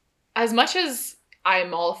as much as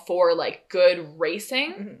I'm all for, like, good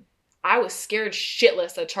racing, Mm-hmm. I was scared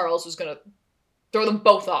shitless that Charles was going to throw them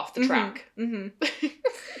both off the track. Mm-hmm.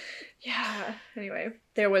 Yeah. Anyway,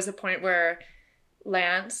 there was a point where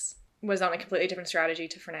Lance was on a completely different strategy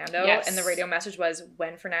to Fernando. Yes. And the radio message was,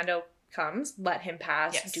 when Fernando comes, let him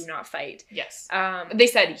pass. Yes. Do not fight. Yes. They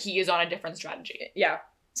said he is on a different strategy. Yeah.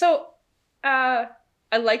 So, I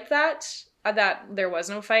liked that there was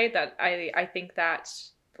no fight. That I think that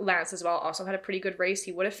Lance as well also had a pretty good race.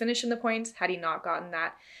 He would have finished in the points had he not gotten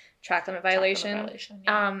that track limit violation.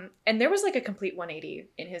 Yeah. And there was like a complete 180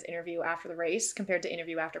 in his interview after the race compared to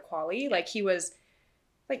interview after quali. Like, he was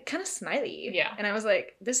like kind of smiley. Yeah. And I was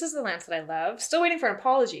like, this is the Lance that I love. Still waiting for an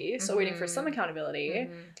apology. Still waiting for some accountability.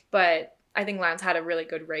 Mm-hmm. But I think Lance had a really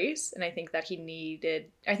good race. And I think that he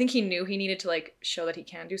knew he needed to, like, show that he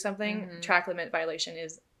can do something. Mm-hmm. Track limit violation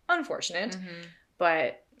is unfortunate. Mm-hmm.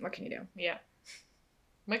 But what can you do? Yeah.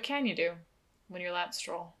 What can you do when you're Lance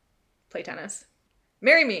Stroll? Play tennis.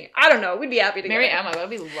 Marry me. I don't know. We'd be happy to marry Emma. That'd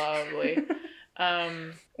be lovely.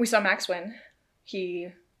 We saw Max win. He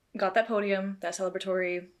got that podium, that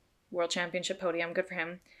celebratory world championship podium. Good for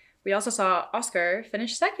him. We also saw Oscar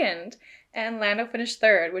finish second and Lando finish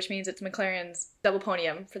third, which means it's McLaren's double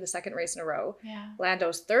podium for the second race in a row. Yeah.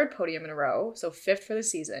 Lando's third podium in a row, so fifth for the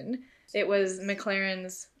season. It was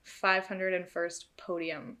McLaren's 501st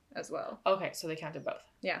podium as well. Okay, so they counted both.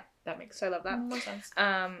 Yeah. That makes So I love that. more sense.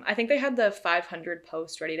 I think they had the 500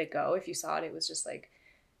 post ready to go. If you saw it, it was just like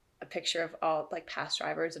a picture of all, like, past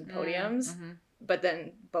drivers and podiums. Mm-hmm. But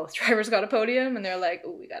then both drivers got a podium, and they're like,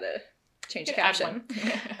 "Oh, we gotta change the caption."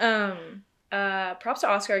 Props to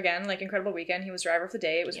Oscar again. Like, incredible weekend. He was driver of the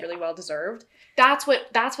day. It was really well deserved. That's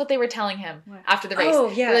what they were telling him after the race. Oh,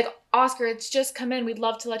 yeah. They're like, Oscar, it's just come in. We'd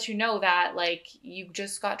love to let you know that, like, you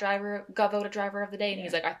just got voted driver of the day. And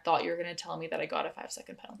he's like, I thought you were gonna tell me that I got a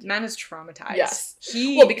 5-second penalty. Man is traumatized. Yes.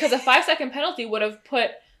 Well, because a 5-second penalty would have put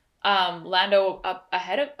Lando up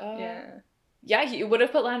ahead of. Yeah, he would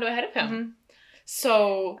have put Lando ahead of him. Mm-hmm.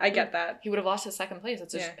 So I get that. He would have lost his second place.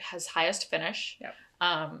 That's his highest finish. Yep.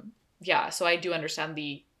 Yeah, so I do understand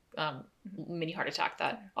the mini heart attack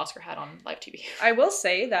that Oscar had on live TV. I will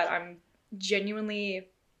say that I'm genuinely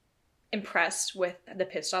impressed with the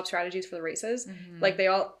pit stop strategies for the races. Mm-hmm. Like, they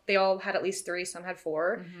all had at least 3, some had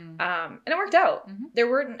 4. Mm-hmm. And it worked out. Mm-hmm. There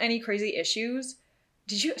weren't any crazy issues.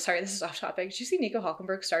 Sorry, this is off topic. Did you see Nico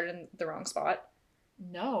Hülkenberg started in the wrong spot?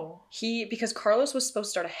 No. Because Carlos was supposed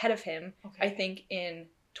to start ahead of him, I think in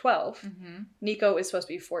 12th. Mm-hmm. Nico is supposed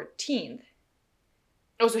to be 14th.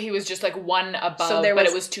 Oh, so he was just like one above, but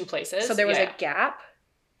it was 2 places. So there was a gap,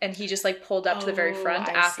 and he just, like, pulled up to the very front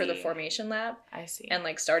after the formation lap. I see. And,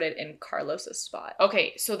 like, started in Carlos's spot.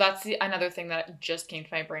 Okay, so that's another thing that just came to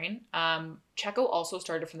my brain. Checo also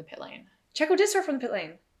started from the pit lane. Checo did start from the pit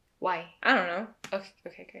lane. Why? I don't know.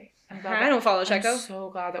 Okay, great. I don't follow Checo. I'm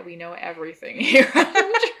so glad that we know everything here on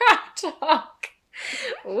Track Talk.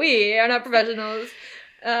 We are not professionals.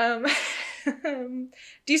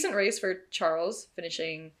 Decent race for Charles,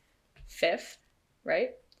 finishing 5th,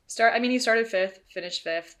 right? He started 5th, finished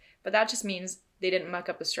 5th, but that just means they didn't muck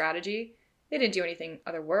up the strategy. They didn't do anything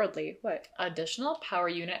otherworldly. What? Additional power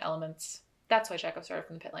unit elements. That's why Checo started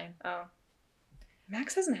from the pit lane. Oh.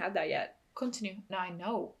 Max hasn't had that yet. Continue. No,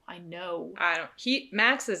 I know.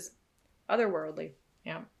 Max is otherworldly.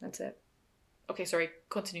 Yeah. That's it. Okay, sorry.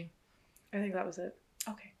 Continue. I think that was it.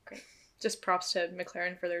 Okay, great. Just props to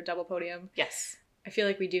McLaren for their double podium. Yes. I feel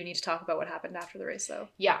like we do need to talk about what happened after the race, though.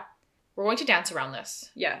 Yeah. We're going to dance around this.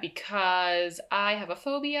 Yeah. Because I have a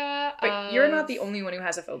phobia. But you're not the only one who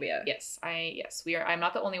has a phobia. Yes, we are. I'm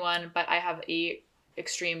not the only one, but I have a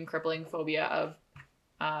extreme crippling phobia of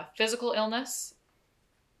physical illness.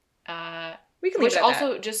 We can which leave it at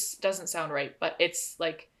also that. Just doesn't sound right, but it's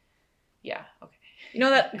like, yeah, okay. You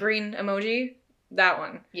know that green emoji? That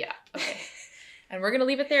one. Yeah, okay. And we're gonna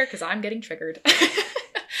leave it there because I'm getting triggered.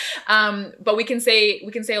 But we can say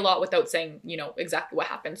a lot without saying, exactly what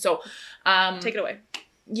happened. So, take it away.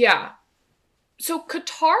 Yeah. So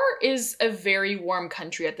Qatar is a very warm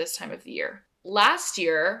country at this time of the year. Last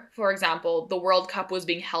year, for example, the World Cup was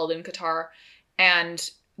being held in Qatar, and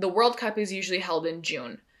the World Cup is usually held in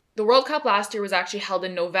June. The World Cup last year was actually held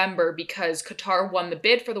in November because Qatar won the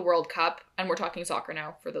bid for the World Cup, and we're talking soccer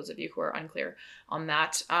now, for those of you who are unclear on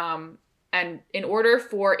that. And in order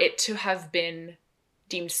for it to have been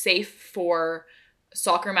deemed safe for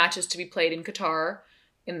soccer matches to be played in Qatar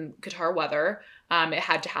weather. It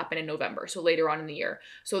had to happen in November, so later on in the year.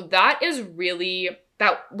 So that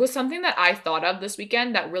was something that I thought of this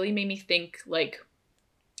weekend that really made me think, like,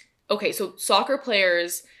 okay, so soccer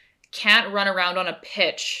players can't run around on a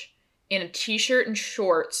pitch in a t-shirt and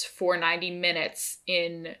shorts for 90 minutes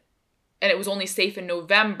and it was only safe in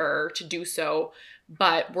November to do so,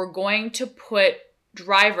 but we're going to put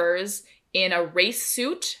drivers in a race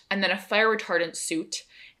suit and then a fire retardant suit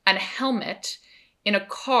and a helmet in a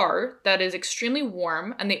car that is extremely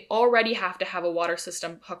warm, and they already have to have a water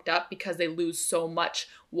system hooked up because they lose so much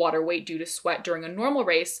water weight due to sweat during a normal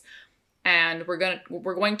race. And we're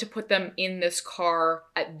going to put them in this car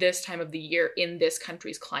at this time of the year in this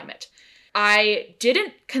country's climate. I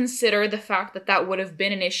didn't consider the fact that that would have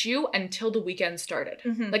been an issue until the weekend started.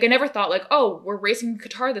 Mm-hmm. Like, I never thought, like, oh, we're racing in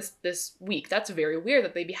Qatar this week. That's very weird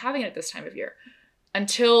that they'd be having it at this time of year.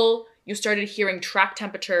 Until you started hearing track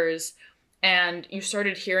temperatures and you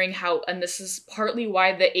started hearing how, and this is partly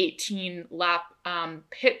why the 18 lap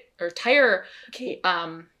pit or tire. Okay.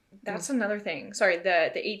 That's another thing. Sorry,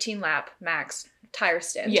 the 18 lap max tire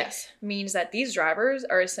stint means that these drivers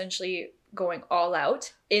are essentially going all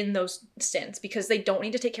out in those stints because they don't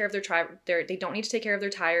need to take care of they don't need to take care of their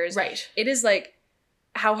tires. Right. It is like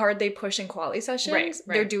how hard they push in quality sessions. Right.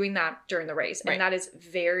 They're doing that during the race. Right. And that is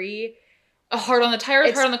very hard on the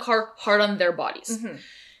tires, hard on the car, hard on their bodies. Mm-hmm.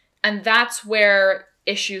 And that's where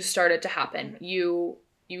issues started to happen. You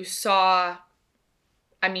saw,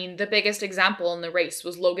 I mean, the biggest example in the race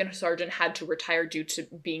was Logan Sargent had to retire due to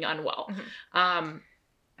being unwell. Mm-hmm.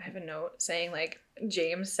 I have a note saying, like,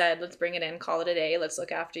 James said, let's bring it in, call it a day, let's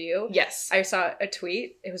look after you. Yes. I saw a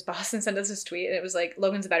tweet. It was Boston sent us this tweet, and it was like,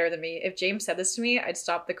 Logan's better than me. If James said this to me, I'd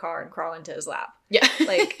stop the car and crawl into his lap. Yeah.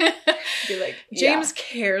 Like, be like, James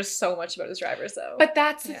cares so much about his drivers, though. But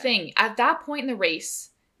that's the thing. At that point in the race,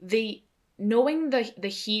 knowing the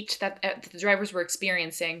heat that the drivers were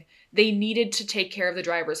experiencing, they needed to take care of the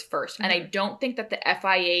drivers first. Mm-hmm. And I don't think that the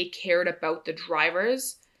FIA cared about the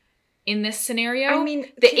drivers in this scenario. I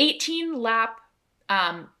mean, the 18 lap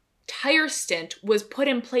tire stint was put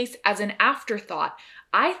in place as an afterthought,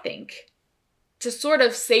 I think, to sort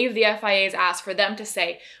of save the FIA's ass for them to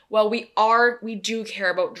say, well, we do care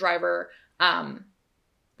about driver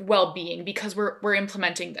well-being because we're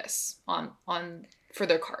implementing this on for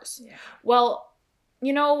their cars. Yeah. Well,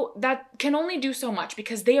 you know, that can only do so much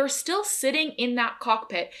because they are still sitting in that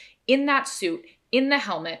cockpit, in that suit, in the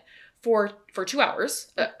helmet for 2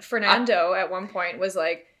 hours. Fernando at one point was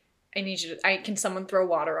like, can someone throw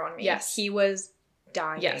water on me? Yes. He was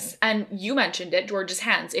dying. Yes. And you mentioned it, George's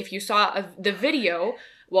hands. If you saw the video,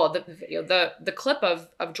 the clip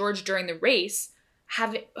of George during the race,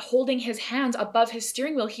 holding his hands above his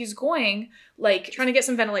steering wheel, he's going like trying to get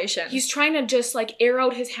some ventilation. He's trying to just like air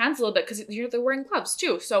out his hands a little bit because they're wearing gloves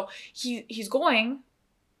too. So he's going,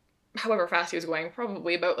 however fast he was going,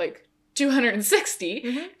 probably about like 260,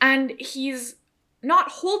 mm-hmm. and he's not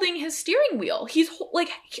holding his steering wheel. He's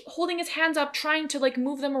holding his hands up, trying to like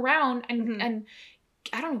move them around and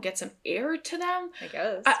I don't know, get some air to them. I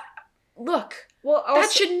guess. Look. Well, also,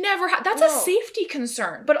 that should never that's a safety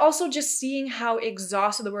concern. But also just seeing how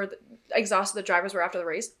exhausted the drivers were after the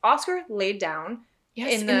race. Oscar laid down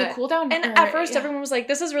in the cool down. And at first everyone was like,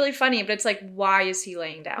 this is really funny, but it's like, why is he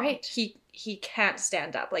laying down? Right. He can't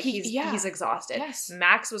stand up. Like he's exhausted. Yes.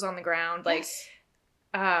 Max was on the ground. Like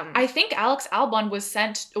I think Alex Albon was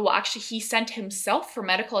sent, well, actually he sent himself for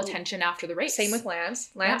medical attention after the race. Same with Lance.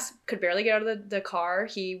 Lance could barely get out of the car.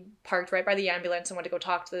 He parked right by the ambulance and went to go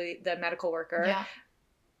talk to the medical worker. Yeah.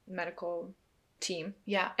 Medical team.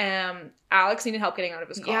 Yeah. Alex needed help getting out of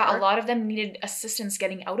his car. Yeah, a lot of them needed assistance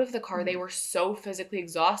getting out of the car. Mm-hmm. They were so physically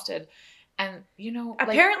exhausted. And, you know,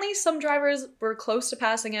 apparently some drivers were close to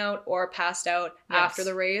passing out or passed out after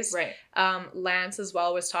the race. Right. Lance as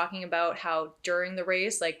well was talking about how during the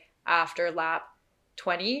race, like after lap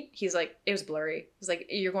 20, he's like, it was blurry. He's like,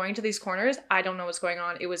 you're going to these corners. I don't know what's going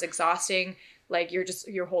on. It was exhausting. Like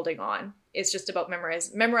you're holding on. It's just about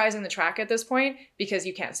memorizing the track at this point because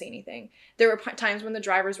you can't see anything. There were times when the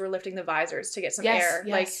drivers were lifting the visors to get some air. Yes.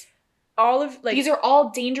 Like all of these are all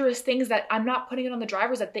dangerous things that I'm not putting it on the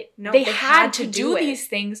drivers that they had to do these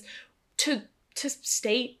things to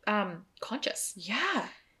stay conscious. Yeah.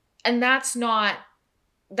 And that's not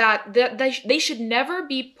that they should never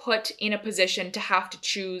be put in a position to have to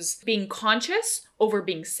choose being conscious over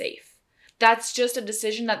being safe. That's just a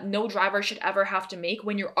decision that no driver should ever have to make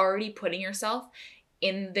when you're already putting yourself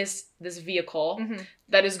in this vehicle mm-hmm.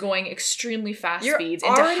 that is going extremely fast speeds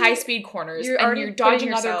into high speed corners and you're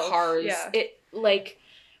dodging other cars. Yeah.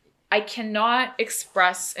 I cannot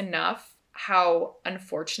express enough how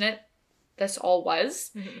unfortunate this all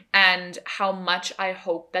was, and how much I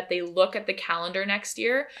hope that they look at the calendar next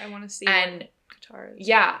year. I want to see and Qatar is.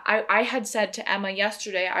 Yeah, I had said to Emma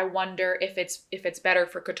yesterday, I wonder if it's better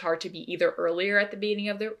for Qatar to be either earlier at the beginning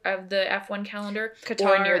of the F1 calendar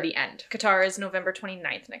or near the end. Qatar is November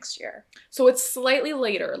 29th next year. So it's slightly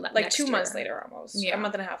later. Like 2 months later almost. Yeah. A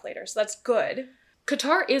month and a half later. So that's good.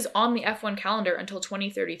 Qatar is on the F1 calendar until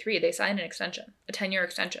 2033. They signed an extension, a 10-year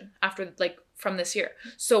extension after, like, from this year.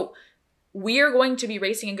 So we are going to be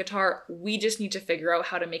racing in Qatar. We just need to figure out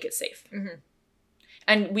how to make it safe.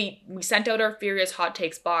 And we sent out our Furious Hot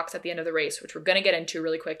Takes box at the end of the race, which we're going to get into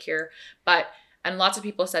really quick here. And lots of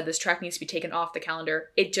people said this track needs to be taken off the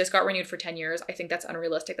calendar. It just got renewed for 10 years. I think that's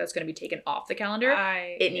unrealistic. That's going to be taken off the calendar.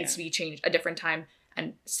 It needs to be changed a different time.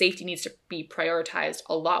 And safety needs to be prioritized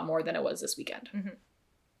a lot more than it was this weekend.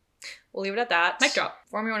 We'll leave it at that. Mic drop.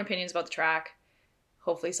 Form your own opinions about the track.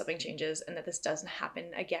 Hopefully something changes and that this doesn't happen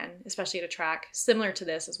again, especially at a track similar to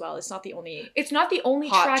this as well. It's not the only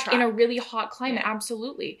track in a really hot climate. Yeah.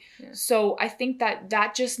 Absolutely. Yeah. So I think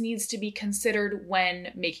that just needs to be considered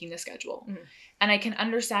when making the schedule. And I can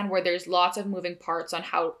understand where there's lots of moving parts on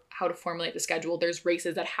how to formulate the schedule. There's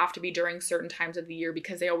races that have to be during certain times of the year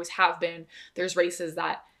because they always have been. There's races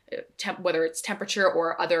that, whether it's temperature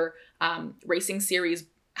or other racing series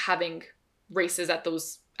having races at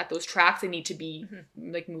those tracks, they need to be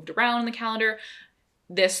like moved around in the calendar.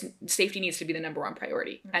 This safety needs to be the number one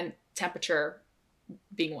priority, and temperature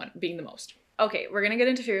being the most. Okay, we're gonna get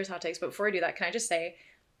into Furious Hot Takes, but before I do that, can I just say,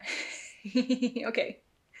 okay.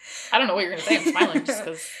 I don't know what you're gonna say. I'm smiling just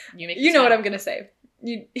because you make. You know what I'm gonna say.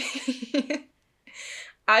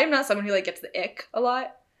 I'm not someone who like gets the ick a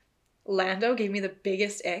lot. Lando gave me the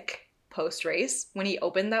biggest ick post race when he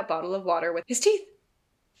opened that bottle of water with his teeth.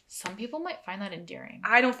 Some people might find that endearing.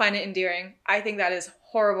 I don't find it endearing. I think that is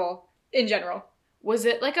horrible in general. Was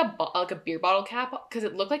it like a beer bottle cap? Because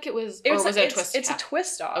it looked like it was, or was it a twist cap? It's a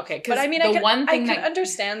twist off. Okay, but I mean, I can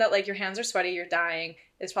understand that like your hands are sweaty, you're dying.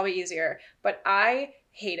 It's probably easier. But I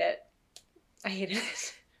hate it. I hated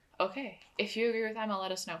it. Okay. If you agree with Emma,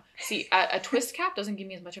 let us know. See, a twist cap doesn't give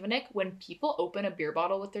me as much of a nick. When people open a beer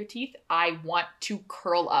bottle with their teeth, I want to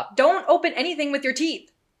curl up. Don't open anything with your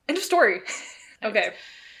teeth. End of story. Okay.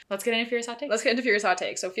 Let's get into Furious Hot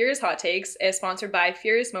Takes. So Furious Hot Takes is sponsored by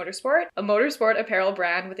Furious Motorsport, a motorsport apparel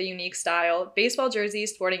brand with a unique style. Baseball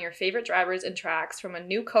jerseys sporting your favorite drivers and tracks, from a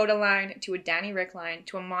new Coda line to a Danny Rick line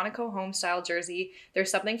to a Monaco home-style jersey.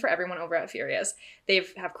 There's something for everyone over at Furious. They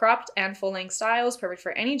have cropped and full-length styles, perfect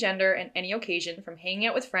for any gender and any occasion, from hanging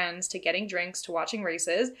out with friends to getting drinks to watching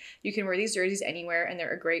races. You can wear these jerseys anywhere, and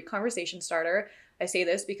they're a great conversation starter. I say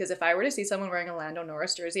this because if I were to see someone wearing a Lando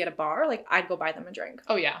Norris jersey at a bar, like, I'd go buy them a drink.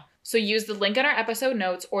 Oh, yeah. So use the link in our episode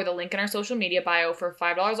notes or the link in our social media bio for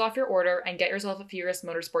 $5 off your order and get yourself a Furious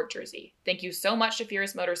Motorsport jersey. Thank you so much to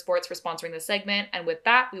Furious Motorsports for sponsoring this segment. And with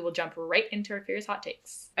that, we will jump right into our Furious Hot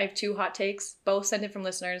Takes. I have 2 hot takes, both sent in from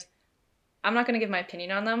listeners. I'm not going to give my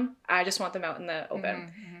opinion on them. I just want them out in the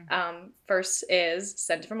open. First is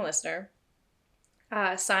sent from a listener.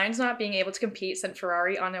 Sainz not being able to compete sent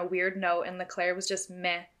Ferrari on a weird note, and Leclerc was just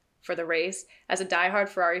meh for the race. As a diehard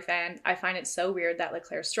Ferrari fan, I find it so weird that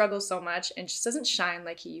Leclerc struggles so much and just doesn't shine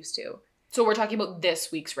like he used to. So we're talking about this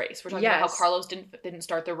week's race. We're talking about how Carlos didn't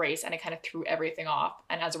start the race, and it kind of threw everything off.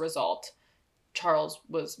 And as a result, Charles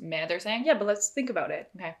was meh, they're saying? Yeah, but let's think about it.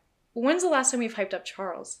 Okay. When's the last time we've hyped up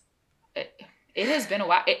Charles? It has been a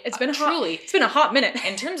while. It's been truly. It's been a hot minute.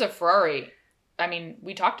 In terms of Ferrari, I mean,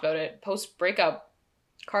 we talked about it. Post-breakup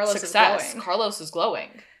Carlos is glowing.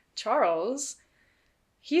 Charles,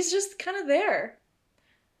 he's just kind of there.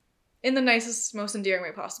 In the nicest, most endearing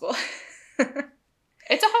way possible.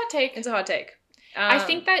 It's a hot take. I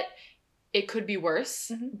think that it could be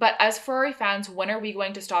worse. But as Ferrari fans, when are we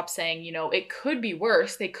going to stop saying, it could be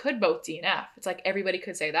worse? They could both DNF. It's like everybody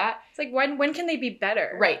could say that. It's like, when can they be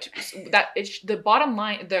better? Right. The bottom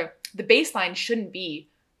line, the baseline shouldn't be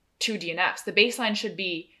 2 DNFs. The baseline should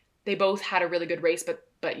be they both had a really good race, but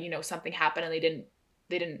something happened and they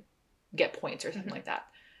didn't get points or something like that.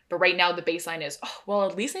 But right now the baseline is,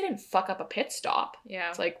 at least they didn't fuck up a pit stop. Yeah.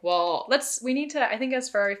 It's like, well, we need to, I think as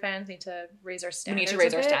Ferrari fans, need to raise our standards. We need to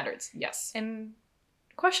raise our standards. Yes. And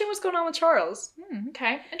question what's going on with Charles.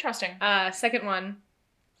 Okay. Interesting. Second one,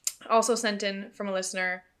 also sent in from a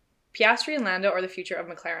listener. Piastri and Lando are the future of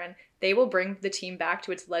McLaren. They will bring the team back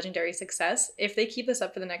to its legendary success. If they keep this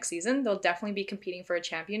up for the next season, they'll definitely be competing for a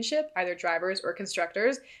championship, either drivers or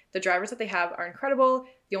constructors. The drivers that they have are incredible.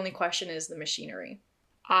 The only question is the machinery.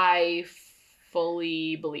 I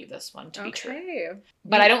fully believe this one to be true.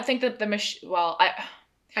 But I don't think that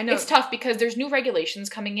I know. It's tough because there's new regulations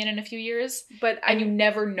coming in a few years, and you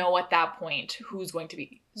never know at that point who's going to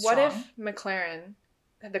be strong. What if McLaren,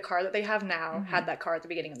 the car that they have now, had that car at the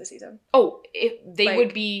beginning of the season? Oh, if they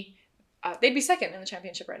would be... they'd be second in the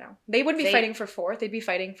championship right now. They wouldn't be fighting for fourth. They'd be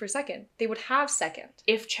fighting for second. They would have second.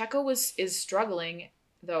 If Checo is struggling,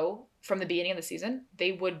 though, from the beginning of the season,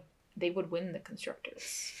 they would win the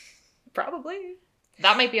Constructors. Probably.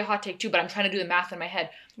 That might be a hot take too, but I'm trying to do the math in my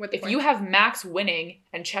head. If you have Max winning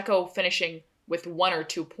and Checo finishing with 1 or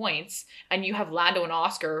 2 points, and you have Lando and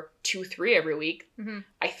Oscar 2-3 every week,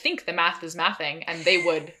 I think the math is mathing, and they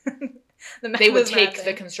would take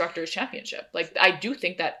the Constructors' Championship. Like, I do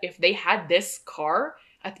think that if they had this car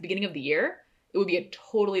at the beginning of the year, it would be a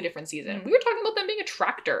totally different season. We were talking about them being a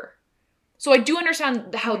tractor. So I do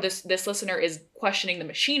understand how this listener is questioning the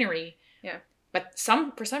machinery. Yeah. But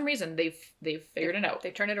for some reason, they've figured it out.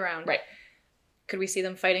 They've turned it around. Right. Could we see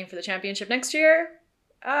them fighting for the championship next year?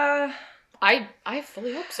 I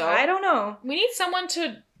fully hope so. I don't know. We need someone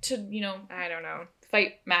to I don't know,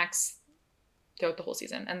 fight Max throughout the whole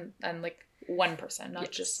season, and like one person,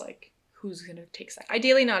 not just like who's gonna take second.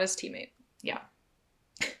 Ideally, not his teammate. Yeah.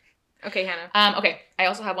 Okay, Hannah. Okay, I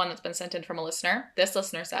also have one that's been sent in from a listener. This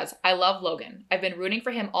listener says, I love Logan. I've been rooting for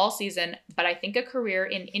him all season, but I think a career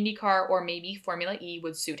in IndyCar or maybe Formula E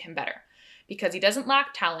would suit him better. Because he doesn't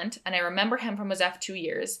lack talent, and I remember him from his F2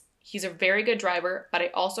 years. He's a very good driver, but I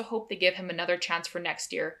also hope they give him another chance for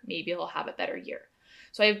next year. Maybe he'll have a better year.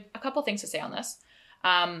 So I have a couple things to say on this.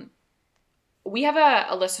 We have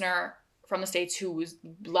a listener from the States who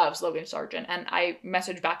loves Logan Sargent, and I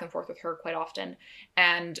message back and forth with her quite often,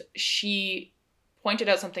 and she pointed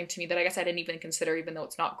out something to me that I guess I didn't even consider, even though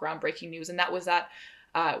it's not groundbreaking news, and that was that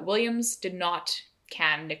Williams did not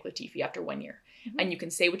can Nick Latifi after 1 year. And you can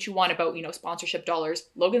say what you want about, sponsorship dollars.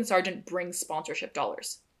 Logan Sargent brings sponsorship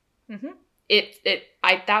dollars.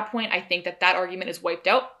 At that point, I think that argument is wiped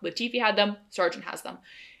out. Latifi had them, Sargent has them.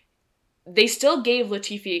 They still gave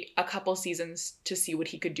Latifi a couple seasons to see what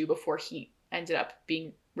he could do before he ended up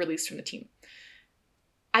being released from the team.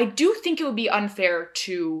 I do think it would be unfair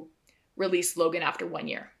to release Logan after 1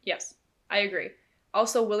 year. Yes, I agree.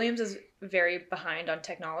 Also, Williams is very behind on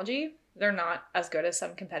technology. They're not as good as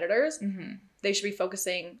some competitors. They should be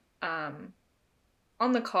focusing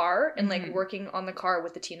on the car and working on the car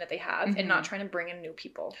with the team that they have and not trying to bring in new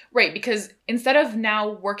people. Right, because instead of now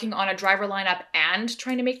working on a driver lineup and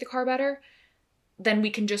trying to make the car better, then we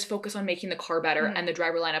can just focus on making the car better and the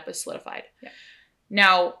driver lineup is solidified. Yeah.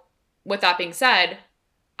 Now, with that being said,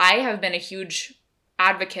 I have been a huge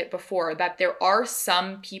advocate before that there are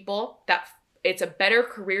some people that it's a better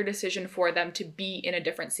career decision for them to be in a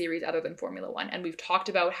different series other than Formula One. And we've talked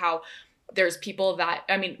about how there's people that,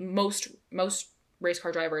 most race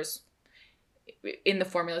car drivers in the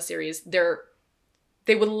Formula Series,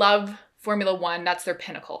 they would love Formula One. That's their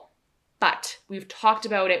pinnacle. But we've talked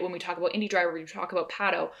about it when we talk about Indy driver, we talk about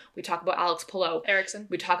Pato, we talk about Alex Palou, Ericsson.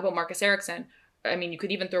 We talk about Marcus Ericsson. You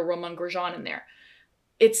could even throw Romain Grosjean in there.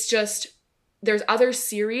 It's just, there's other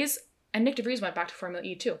series, and Nick DeVries went back to Formula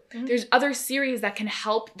E too. There's other series that can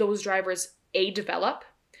help those drivers, A, develop,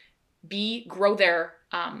 B, grow their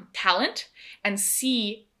talent, and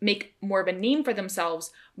C, make more of a name for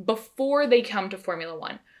themselves before they come to Formula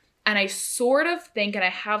One. And I sort of think, and I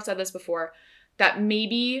have said this before, that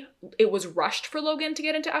maybe it was rushed for Logan to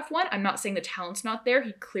get into F1. I'm not saying the talent's not there.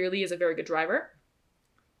 He clearly is a very good driver.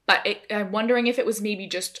 But I'm wondering if it was maybe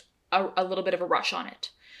just a little bit of a rush on it.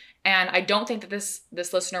 And I don't think that this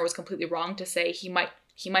listener was completely wrong to say he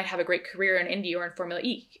might have a great career in Indy or in Formula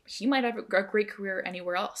E. He might have a great career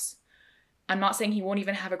anywhere else. I'm not saying he won't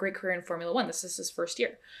even have a great career in Formula One. This is his first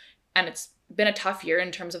year. And it's been a tough year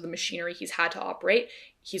in terms of the machinery he's had to operate.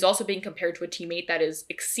 He's also being compared to a teammate that is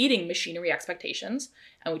exceeding machinery expectations.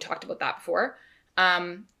 And we talked about that before.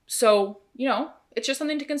 So, it's just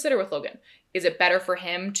something to consider with Logan. Is it better for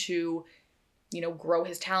him to, grow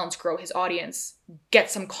his talents, grow his audience,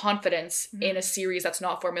 get some confidence in a series that's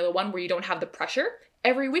not Formula One where you don't have the pressure?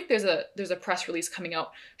 Every week there's a press release coming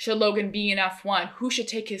out. Should Logan be in F1? Who should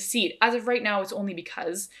take his seat? As of right now, it's only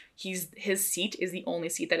because his seat is the only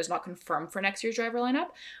seat that is not confirmed for next year's driver lineup.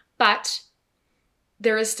 But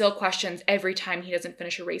there is still questions every time he doesn't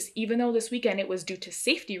finish a race. Even though this weekend it was due to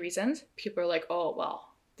safety reasons, people are like, oh,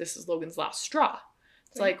 well, this is Logan's last straw.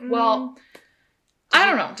 It's like, well, I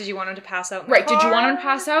don't know. Did you want him to pass out in the car? Did you want him to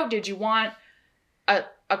pass out? Did you want a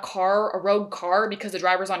rogue car because the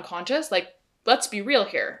driver's unconscious? Like, let's be real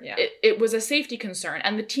here. Yeah. It was a safety concern,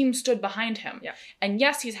 and the team stood behind him. Yeah. And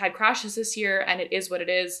yes, he's had crashes this year, and it is what it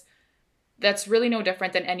is. That's really no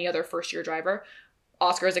different than any other first-year driver.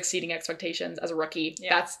 Oscar is exceeding expectations as a rookie.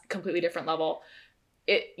 Yeah. That's a completely different level.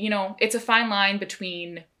 it's a fine line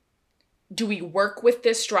between, do we work with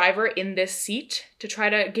this driver in this seat to try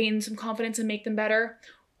to gain some confidence and make them better?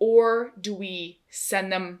 Or do we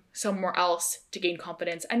send them somewhere else to gain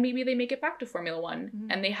confidence and maybe they make it back to Formula One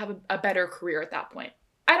and they have a better career at that point?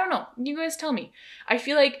 I don't know. You guys tell me. I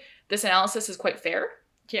feel like this analysis is quite fair.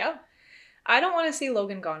 Yeah. I don't want to see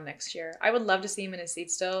Logan gone next year. I would love to see him in his seat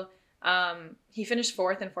still. He finished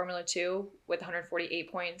 4th in Formula 2 with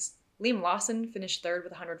 148 points. Liam Lawson finished 3rd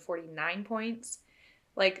with 149 points.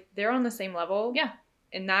 Like, they're on the same level. Yeah.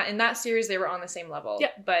 In that series, they were on the same level. Yeah.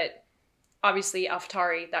 But obviously,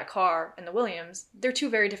 AlphaTauri, that car, and the Williams, they're two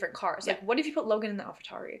very different cars. Yeah. Like, what if you put Logan in the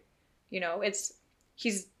AlphaTauri?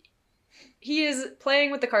 He is playing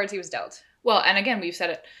with the cards he was dealt. Well, and again, we've said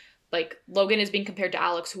it. Like, Logan is being compared to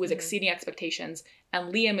Alex, who is exceeding expectations,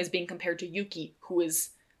 and Liam is being compared to Yuki, who is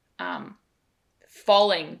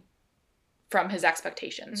falling from his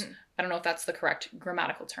expectations. I don't know if that's the correct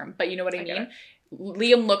grammatical term, but you know what I mean?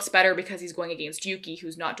 Liam looks better because he's going against Yuki,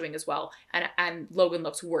 who's not doing as well, and Logan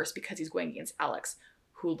looks worse because he's going against Alex,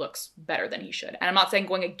 who looks better than he should. And I'm not saying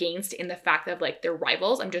going against in the fact that, like, they're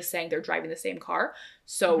rivals. I'm just saying they're driving the same car.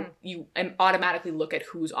 So you automatically look at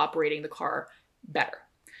who's operating the car better.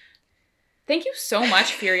 Thank you so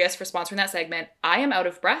much, Furious, for sponsoring that segment. I am out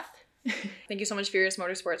of breath. Thank you so much, Furious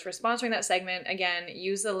Motorsports, for sponsoring that segment. Again,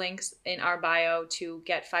 use the links in our bio to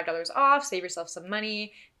get $5 off, save yourself some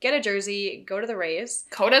money, get a jersey, go to the race.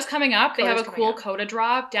 Coda's coming up. They have a cool Coda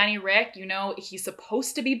drop. Danny Rick, he's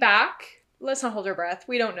supposed to be back. Let's not hold our breath.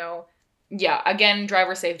 We don't know. Yeah, again,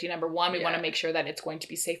 driver safety number one. We want to make sure that it's going to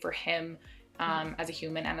be safe for him as a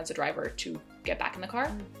human and as a driver to get back in the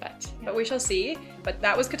car. But we shall see. But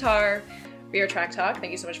that was Qatar. We are Track Talk.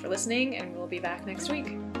 Thank you so much for listening, and we'll be back next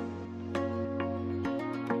week.